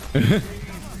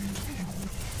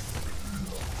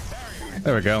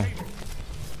 There we go.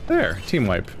 There, team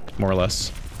wipe, more or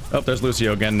less. Oh, there's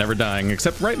Lucio again, never dying,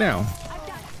 except right now.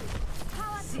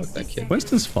 Fuck that kid.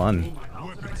 Winston's fun.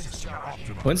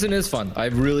 Winston is fun. I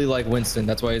really like Winston.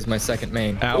 That's why he's my second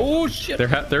main. Ow. Oh shit! There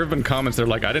have been comments. They're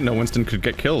like, I didn't know Winston could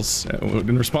get kills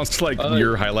in response to like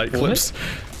your highlight clips,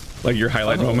 like your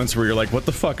highlight moments where you're like, what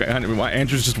the fuck?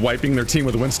 Andrew's just wiping their team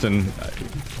with Winston.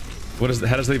 What is?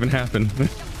 How does that even happen?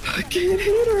 I can't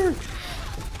hit her.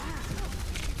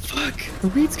 Fuck! The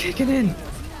weed's kicking in.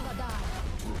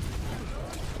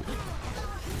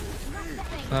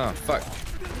 Ah, fuck.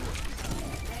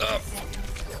 Oh.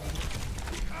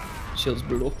 Shield's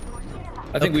brutal.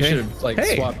 I think we should have like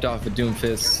swapped off a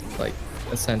Doomfist like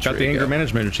a century Got the anger ago.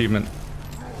 management achievement.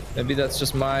 Maybe that's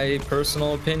just my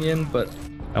personal opinion, but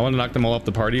I want to knock them all off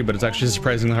the party, but it's actually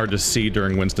surprisingly hard to see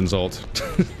during Winston's ult.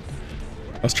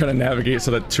 I was trying to navigate so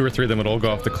that 2 or 3 of them would all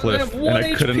go off the cliff, and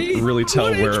I couldn't really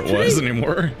tell where it was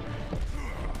anymore.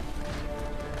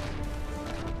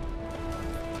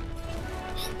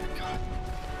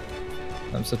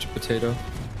 I'm such a potato.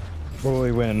 Well,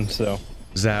 we win, so.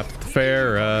 Zap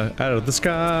Farah out of the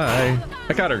sky.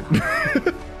 I got her.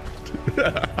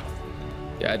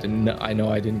 Yeah, I didn't. I know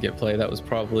I didn't get play. That was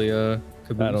probably a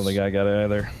caboose. I don't think I got it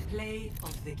either. Play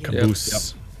of the game.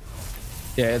 Caboose.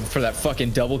 Yeah, for that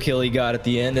fucking double kill he got at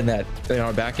the end in that in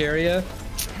our back area,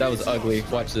 that was ugly.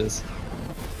 Watch this.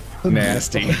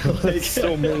 Nasty. Like,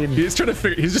 so mean. He's trying to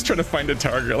figure. He's just trying to find a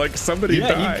target. Like somebody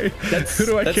die. Who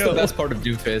do I that's kill? the best part of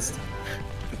Doomfist.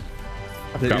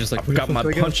 I've got my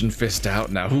punching fist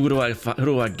out now. Who do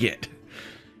I get?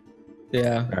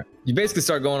 Yeah. Right. You basically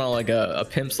start going on like a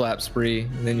pimp slap spree,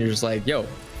 and then you're just like, yo,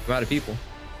 I'm out of people.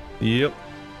 Yep.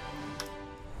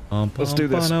 Let's do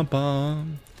this.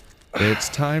 It's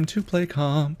time to play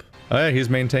comp. Oh yeah, he's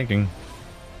main tanking.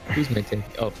 Who's main tank?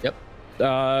 Oh, yep.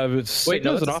 Wait,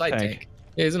 no, it's an off tank.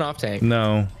 Yeah, he's an off tank.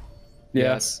 No.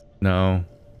 Yes. No.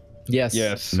 Yes.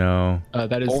 Yes. No.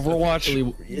 That is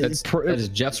Overwatch. That is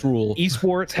Jeff's rule.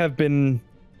 Esports have been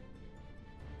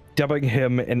dubbing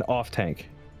him an off tank.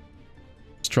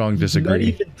 Strong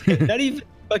disagree. Not even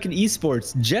fucking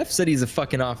esports. Jeff said he's a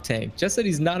fucking off tank. Jeff said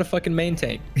he's not a fucking main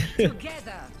tank.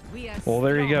 Together, we are Well,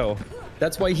 there you go.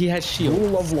 That's why he has shields.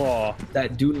 Rule of law.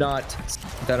 That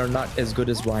are not as good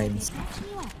as Ryan's.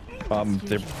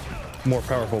 They're more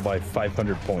powerful by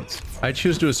 500 points. I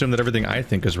choose to assume that everything I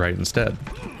think is right instead.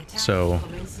 So,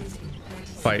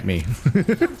 fight me.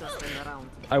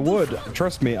 I would.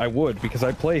 Trust me, I would, because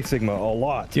I play Sigma a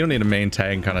lot. You don't need a main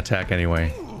tank on attack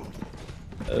anyway.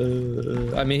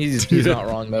 I mean, he's not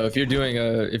wrong though. If you're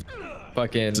doing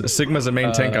fucking Sigma's a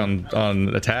main tank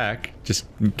on attack. Just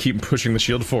keep pushing the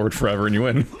shield forward forever and you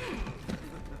win.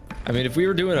 I mean, if we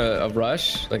were doing a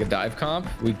rush, like a dive comp,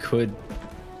 we could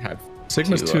have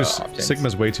Sigma's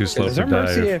way too slow Is to there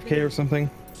Mercy dive. AFK or something?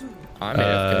 I'm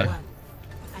AFK.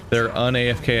 They're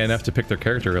un-AFK enough to pick their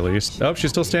character at least. Oh, she's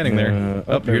still standing there.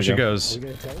 there here we she go. goes.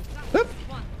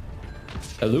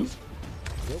 Hello?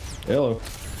 Hello.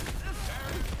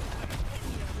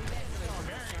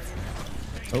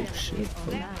 Oh shit.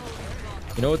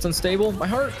 You know what's unstable? My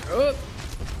heart.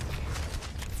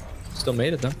 Still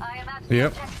made it though.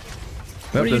 Yep.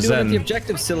 What are you doing at the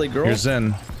objective, silly girl? Here's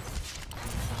Zen.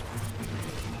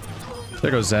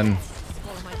 There goes Zen.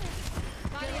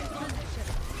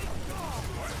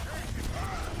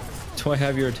 Do I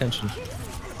have your attention?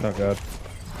 Oh god.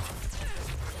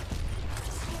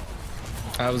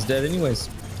 I was dead anyways.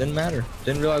 Didn't matter.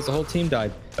 Didn't realize the whole team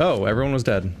died. Oh, everyone was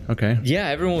dead. Okay. Yeah,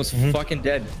 everyone was fucking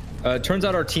dead. Turns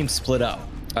out our team split up.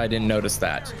 I didn't notice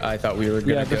that. I thought we were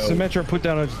gonna the Symmetra put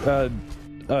down a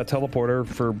teleporter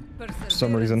for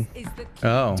some reason.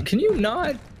 Oh. Can you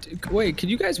not wait? Can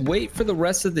you guys wait for the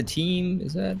rest of the team?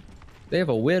 Is that they have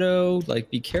a widow?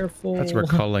 Like, be careful. That's where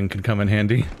culling can come in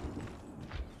handy.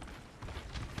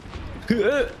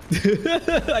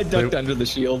 I ducked under the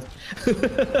shield.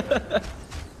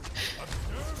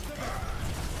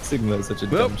 Sigma is such a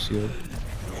dumb shield.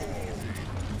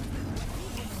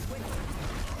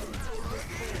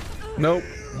 Nope.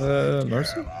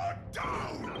 Mercy?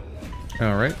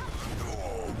 All right.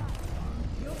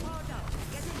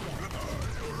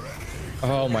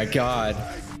 Oh my god.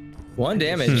 1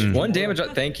 damage. 1 damage.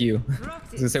 Thank you. I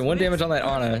was gonna say 1 damage on that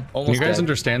Ana. Almost You guys dead.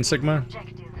 understand Sigma?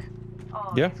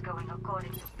 Yeah.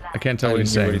 I can't tell what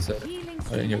he's saying. I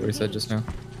didn't hear what he said just now.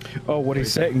 Oh, what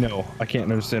he's saying? No, I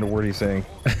can't understand a word he's saying.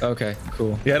 Okay,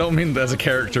 cool. Yeah, I don't mean as a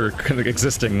character kind of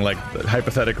existing, like,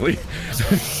 hypothetically.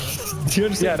 Do you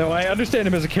understand? Yeah, no, I understand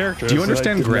him as a character. Do you so I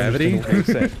understand couldn't gravity? understand what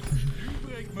he's saying.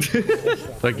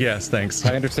 Like, yes, thanks.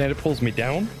 I understand it pulls me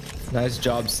down. Nice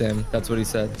job, Sim. That's what he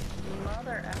said.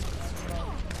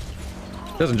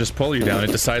 It doesn't just pull you down, it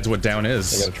decides what down I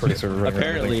is. got a tracer right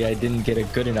Apparently, I didn't get a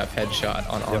good enough headshot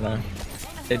on Ana.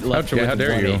 It left her with how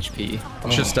dare 1 you. HP.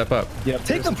 You should step up. Yep.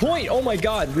 Take the point! Oh my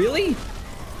god, really?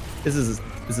 This is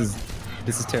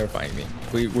terrifying me.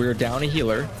 We're down a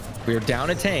healer. We're down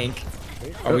a tank.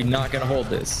 Are we not gonna hold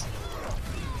this?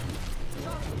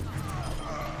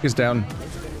 He's down.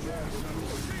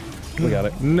 We got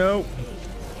it. No.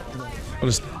 I'll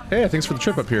just... Hey, thanks for the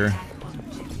trip up here.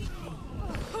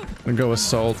 I'm gonna go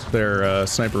assault their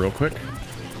sniper real quick.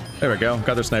 There we go.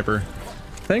 Got their sniper.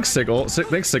 Thanks,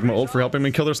 Sigma Ult, for helping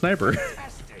me kill their sniper.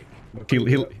 he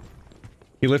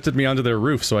lifted me onto their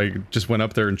roof, so I just went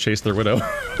up there and chased their widow.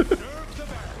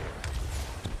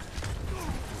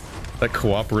 That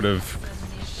cooperative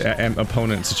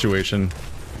opponent situation.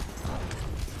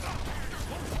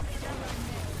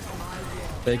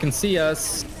 They can see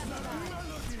us.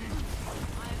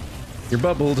 You're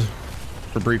bubbled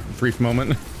for a brief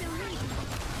moment.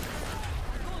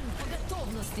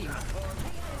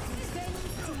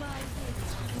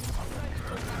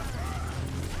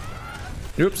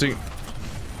 Oopsie.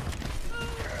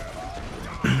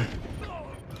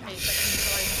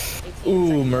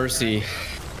 Ooh, mercy.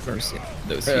 Mercy.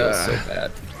 Those heals so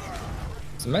bad.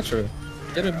 It's a Metro.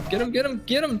 Get him, get him, get him,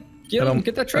 get him, get him,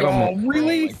 get that trade. Oh,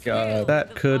 really? Oh my god.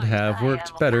 That could have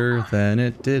worked better than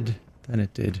it did.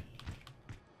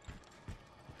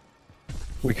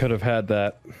 We could have had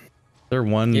that. There's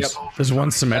one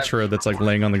Symmetra that's like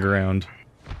laying on the ground.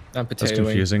 I'm potatoing. That's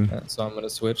confusing. So I'm gonna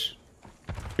switch.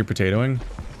 You're potatoing?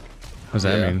 What does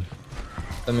that Yeah. mean?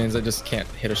 That means I just can't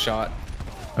hit a shot.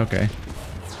 Okay.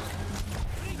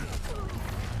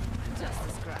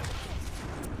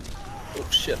 Oh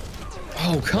shit.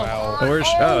 Oh come on.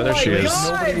 Oh, there she is.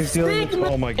 Nobody is dealing with.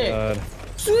 Oh my god.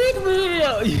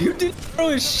 Sigma! You didn't throw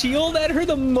a shield at her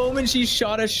the moment she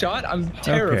shot a shot? I'm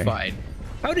terrified.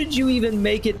 How did you even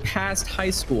make it past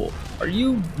high school? Are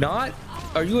you not?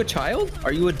 Are you a child?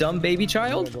 Are you a dumb baby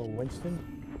child?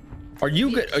 Are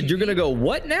you good? You're gonna go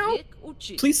what now?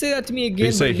 Please say that to me again. Did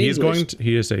you say in he's English. going to?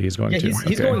 He is say he's going Yeah, to. he's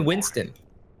Okay. going Winston.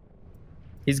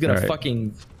 He's gonna Alright.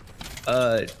 fucking.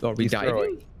 Are we He's diving?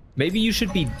 throwing. Maybe you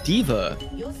should be Diva.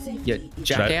 Yeah,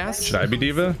 jackass. Should I be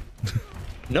Diva?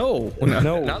 No,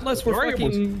 No. not unless we're Sorry, it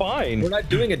was fucking. fine. We're not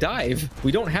doing a dive.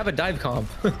 We don't have a dive comp.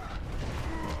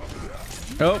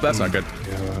 Oh, that's not good.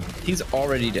 He's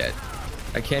already dead.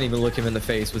 I can't even look him in the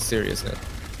face with seriousness.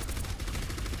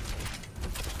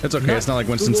 It's okay. It's not like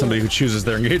Winston's somebody who chooses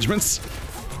their engagements.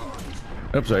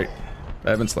 Oops, right. I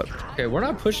haven't slept. Okay, we're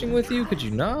not pushing with you. Could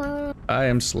you not? I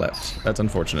am slept. That's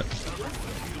unfortunate.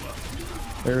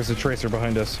 There's a tracer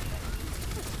behind us.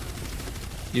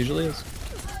 Usually is.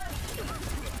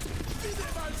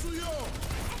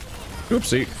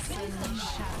 Oopsie.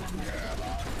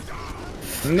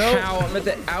 No. How? I'm at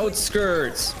the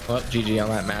outskirts. Well, GG on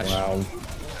that match. Wow.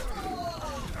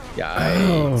 Yikes.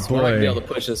 Oh, We're not boy. gonna be able to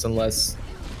push this unless,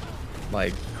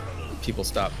 like, people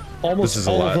stop. Almost This is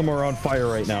a all lot. of them are on fire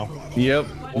right now. Yep.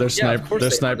 Their of course their they are.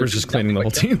 sniper's They're just cleaning the whole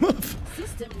just team up.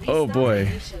 Oh boy.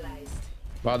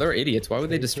 Wow, they're idiots. Why would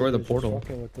they destroy the portal?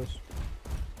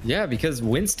 Yeah, because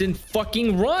Winston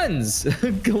fucking runs.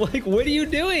 Like, what are you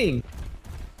doing?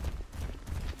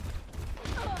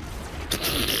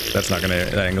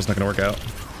 That angle's not gonna work out.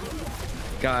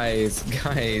 Guys,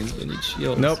 we need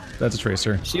shields. Nope. That's a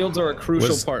tracer. Shields are a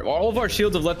crucial part. All of our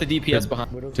shields have left the DPS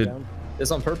behind. Did This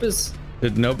on purpose?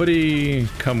 nobody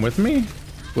come with me?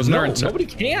 Wasn't our Nobody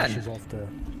can.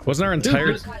 wasn't our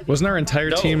entire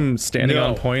No. team standing No.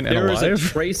 on point and There is a alive?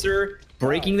 tracer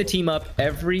breaking the team up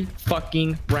every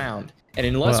fucking round. And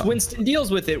unless Wow. Winston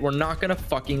deals with it, we're not gonna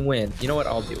fucking win. You know what?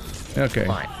 I'll do it. Okay.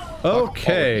 Fine.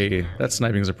 Okay. That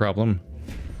sniping is a problem.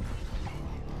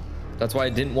 That's why I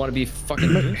didn't want to be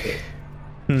fucking.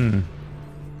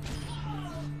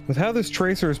 With how this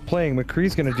tracer is playing,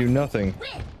 McCree's gonna do nothing.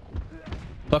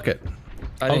 Fuck it.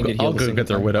 I didn't get I'll healed. a go single get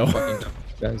their time. widow. Fucking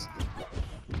guys.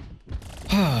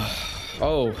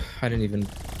 Oh, I didn't even.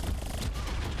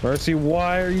 Mercy,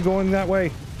 why are you going that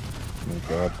way? Oh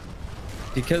god.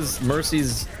 Because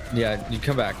Mercy's. Yeah, you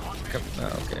come back. Come,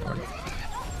 oh, okay.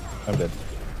 I'm dead.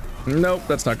 Nope,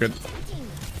 that's not good.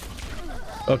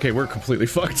 Okay, we're completely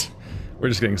fucked. We're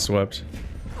just getting swept.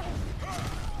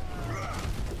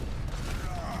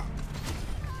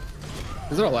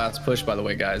 This is our last push, by the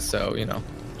way, guys. So you know,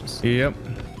 just Yep.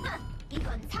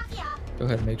 go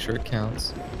ahead and make sure it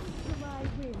counts.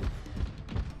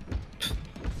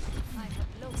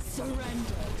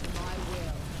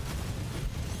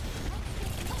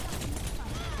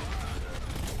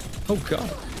 Oh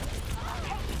god.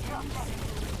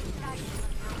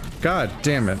 God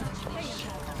damn it.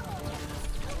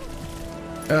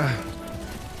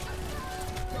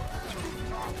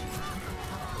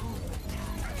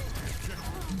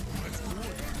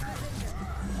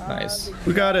 Nice.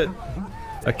 We got it.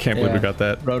 I can't believe we got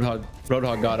that.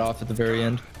 Roadhog got off at the very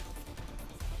end.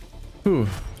 Ooh.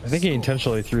 I think he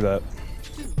intentionally threw that.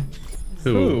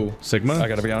 Ooh. Sigma? I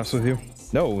gotta be honest with you.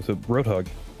 No, it's a Roadhog.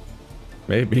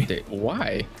 Maybe.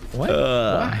 Why? What?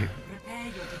 Why?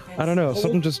 I don't know.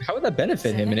 Something just. How would that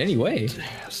benefit him in any way?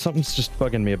 Something's just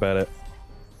bugging me about it.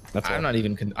 That's all. I don't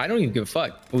even give a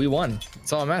fuck. We won.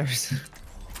 That's all that matters.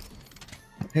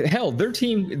 Hell, their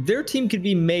team could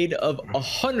be made of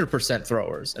 100%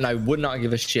 throwers, and I would not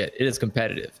give a shit. It is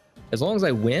competitive. As long as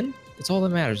I win, it's all that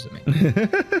matters to me.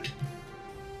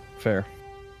 Fair.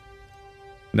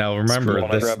 Now remember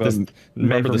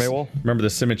remember the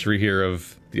symmetry here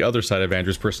of the other side of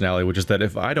Andrew's personality, which is that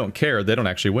if I don't care, they don't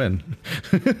actually win.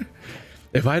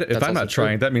 if I'm not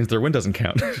trying, that means their win doesn't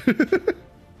count.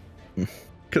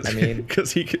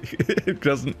 Because he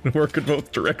doesn't work in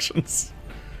both directions.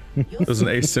 There's an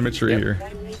asymmetry here.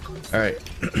 All right.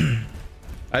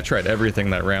 I tried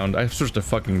everything that round. I switched to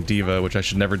fucking diva, which I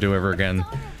should never do ever again.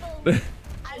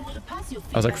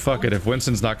 I was like, fuck it. If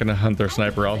Winston's not gonna hunt their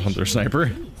sniper, I'll hunt their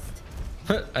sniper.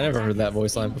 I never heard that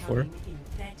voice line before.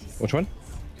 Which one?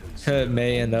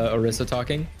 May and Orisa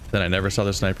talking. Then I never saw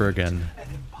the sniper again.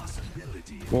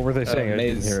 What were they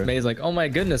saying? May's like, oh my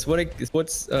goodness, what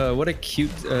a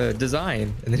cute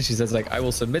design. And then she says like, I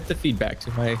will submit the feedback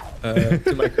to my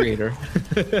creator.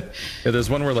 Yeah, there's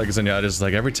one where like Zenyatta's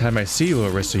like, every time I see you,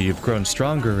 Orisa, you've grown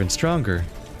stronger and stronger,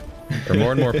 or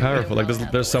more and more powerful. Like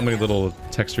there's so many little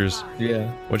textures. Yeah.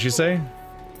 What'd you say?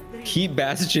 Keep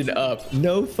Bastion up.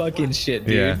 No fucking shit,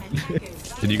 dude. Yeah.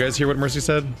 Did you guys hear what Mercy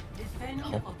said?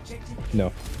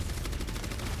 No.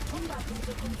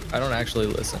 I don't actually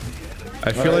listen.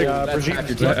 I feel like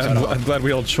I'm glad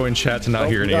we all joined chat to not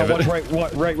hear any of it.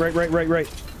 Right.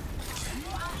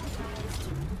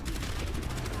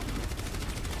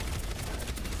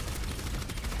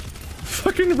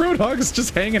 Fucking Roadhog's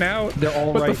just hanging out. They're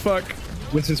all what right. What the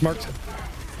fuck? Winston's marked.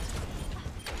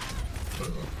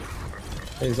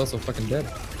 Hey, he's also fucking dead.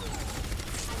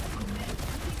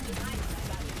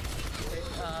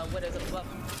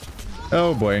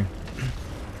 Oh boy.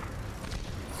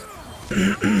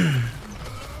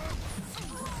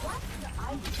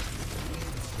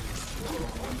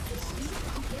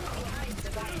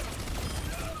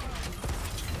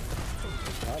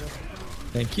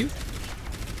 Thank you.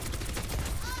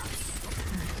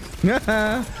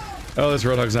 Oh, this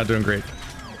Roadhog's not doing great.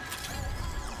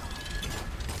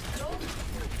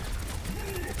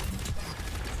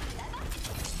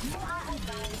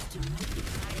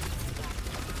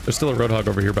 There's still a Roadhog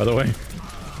over here, by the way.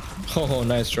 Oh,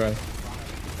 nice try.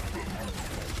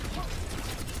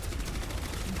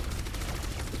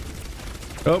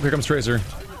 Oh, here comes Tracer.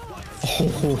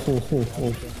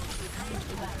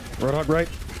 Roadhog right.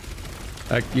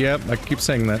 Yep, I keep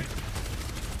saying that.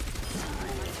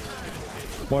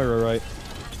 Moira right.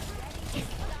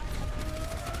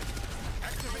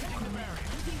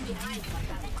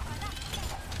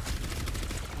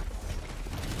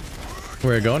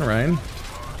 Where are you going, Ryan?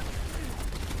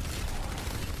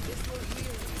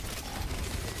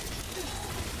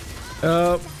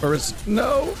 Or is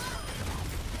no?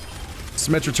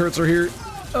 Symmetric turrets are here.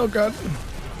 Oh god.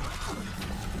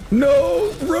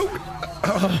 No, Rogue.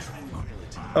 Oh.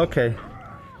 Okay.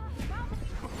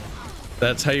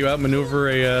 That's how you outmaneuver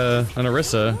an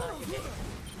Orisa.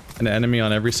 An enemy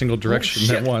on every single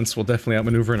direction at once will definitely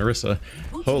outmaneuver an Orisa.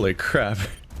 Holy crap.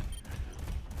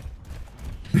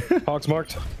 Hog's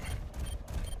marked.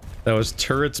 That was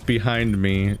turrets behind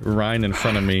me, Ryan in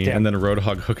front of me, and then a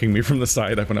Roadhog hooking me from the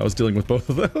side when I was dealing with both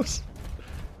of those.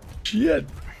 Shit.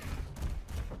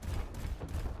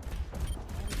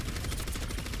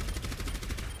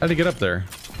 How'd he get up there?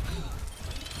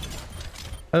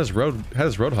 How does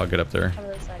Roadhog get up there?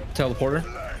 Teleporter.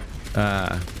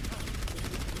 Ah.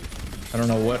 I don't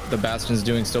know what the Bastion's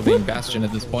doing, still being Bastion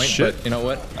at this point. Shit. But you know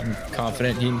what? I'm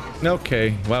confident he...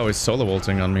 Okay. Wow, he's solo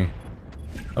ulting on me.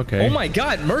 Okay. Oh my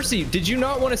god, Mercy, did you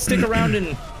not want to stick around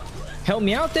and help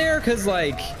me out there? Cause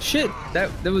like, shit,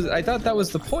 that was, I thought that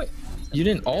was the point. You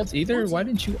didn't ult either? Why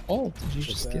didn't you ult? Did you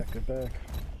just get back?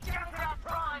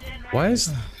 What is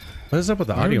up with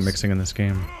the audio mixing in this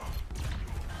game?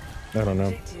 I don't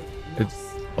know.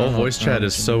 All voice chat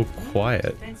is so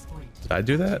quiet. Did I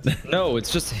do that? No,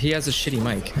 it's just he has a shitty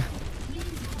mic.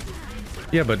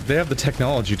 Yeah, but they have the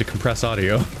technology to compress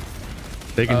audio.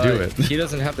 They can do it. He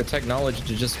doesn't have the technology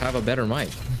to just have a better mic.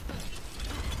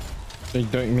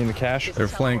 Don't you mean the cash? They're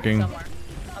flanking. Somewhere.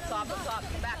 Up top,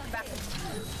 back.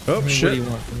 Oh, What do shit. you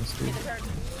want from this dude?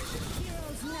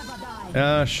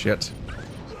 Ah, shit.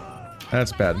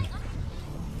 That's bad.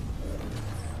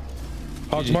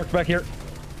 Hogs marked back here.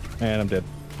 And I'm dead.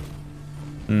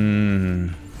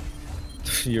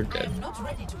 You're dead.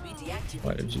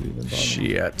 Why did you even bother?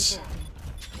 Shit.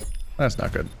 That's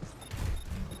not good.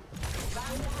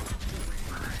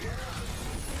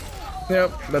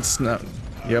 Yep, that's not...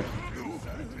 Yep.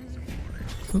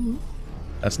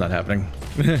 That's not happening.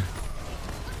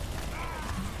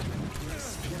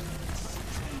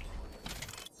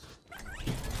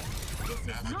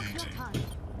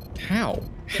 How?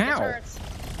 How? Turrets.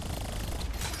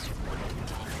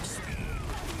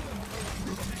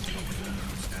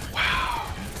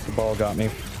 The ball got me.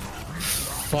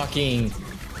 Fucking.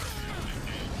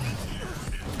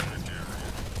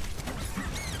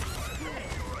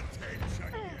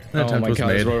 That Oh attempt my was god,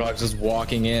 this made. Roadhog's just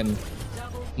walking in.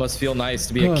 Must feel nice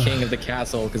to be a king of the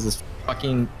castle because this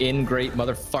fucking ingrate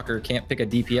motherfucker can't pick a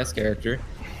DPS character.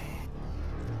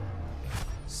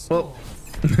 Well,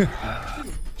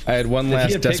 I had one If he last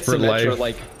had picked desperate Symmetra, life.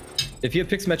 like, if he had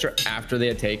picked Symmetra after they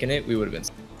had taken it, we would have been.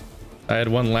 I had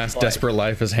one last desperate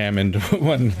life as Hammond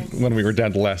when we were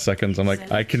down to last seconds. I'm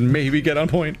like, I can maybe get on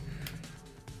point.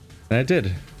 And I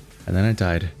did. And then I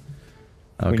died.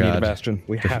 Oh We god. need a bastion.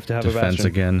 We have to have a Defense bastion.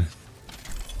 again.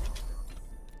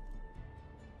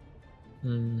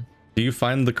 Do you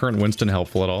find the current Winston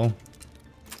helpful at all?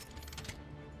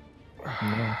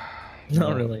 No.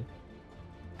 Not really.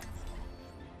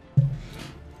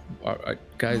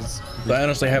 Guys, I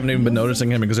honestly haven't even been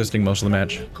noticing him existing most of the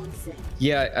match.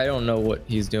 yeah, I don't know what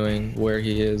he's doing, where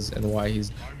he is, and why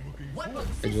he's.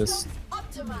 I just.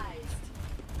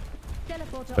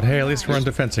 But hey, at least we're on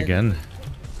defense again.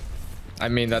 I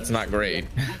mean, that's not great.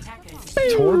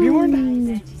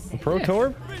 Torbjorn? A pro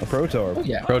Torb? A pro Torb.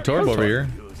 Yeah. Pro Torb over here.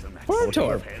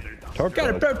 Torb. Torb. Got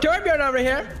a pro Torbjorn over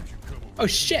here. Oh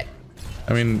shit.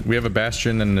 I mean, we have a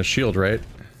bastion and a shield, right?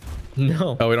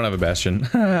 No. Oh, we don't have a bastion.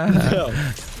 No.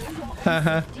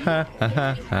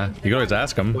 You can always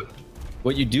ask them.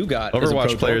 What you do got. is a Overwatch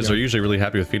pro players Torbjorn. are usually really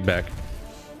happy with feedback.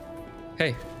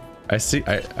 Hey. I see.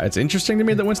 It's interesting to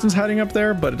me that Winston's hiding up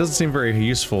there, but it doesn't seem very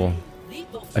useful.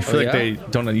 I feel like they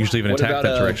don't usually even What attack about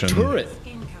that a direction. turret?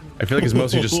 I feel like he's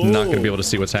mostly just not going to be able to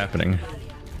see what's happening.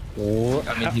 I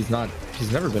mean, he's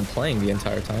never been playing the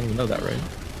entire time. You know that, right?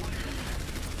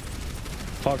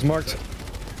 Hogs marked.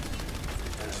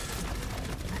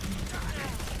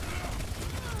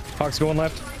 Hogs going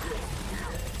left.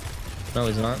 No,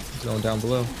 he's not. He's going down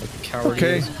below. Like a coward. he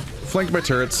Okay, is. flanked by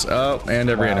turrets. Oh, and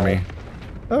every enemy.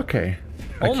 Okay.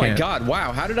 I Oh my can't- god,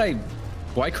 wow. How did I...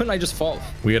 Why couldn't I just fall?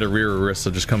 We had a rear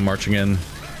Orisa just come marching in.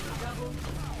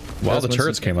 While That's the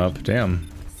turrets Winston. came up. Damn.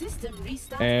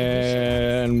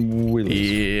 And we lose.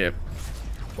 Yep.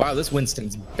 Wow, this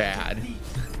Winston's bad.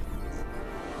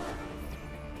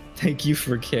 Thank you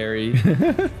for carry.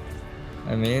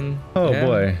 I mean... Oh yeah.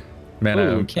 boy. Man,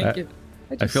 Ooh, can't I get...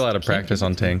 I feel out of can't practice get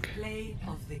on it. tank. Play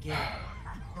of the game.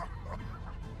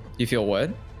 You feel what?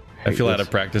 I feel out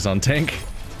of practice on tank.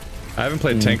 I haven't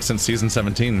played tank since season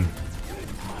 17.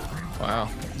 Wow.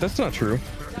 That's not true.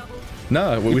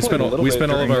 No, we played spent a all, little we bit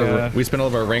spent all of during, our we spent all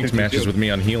of our ranked 52. matches with me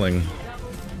on healing.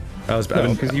 I've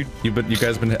No, 'cause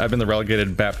been, I've been the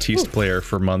relegated Baptiste player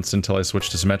for months until I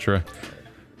switched to Symmetra.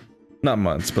 Not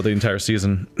months, but the entire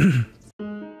season.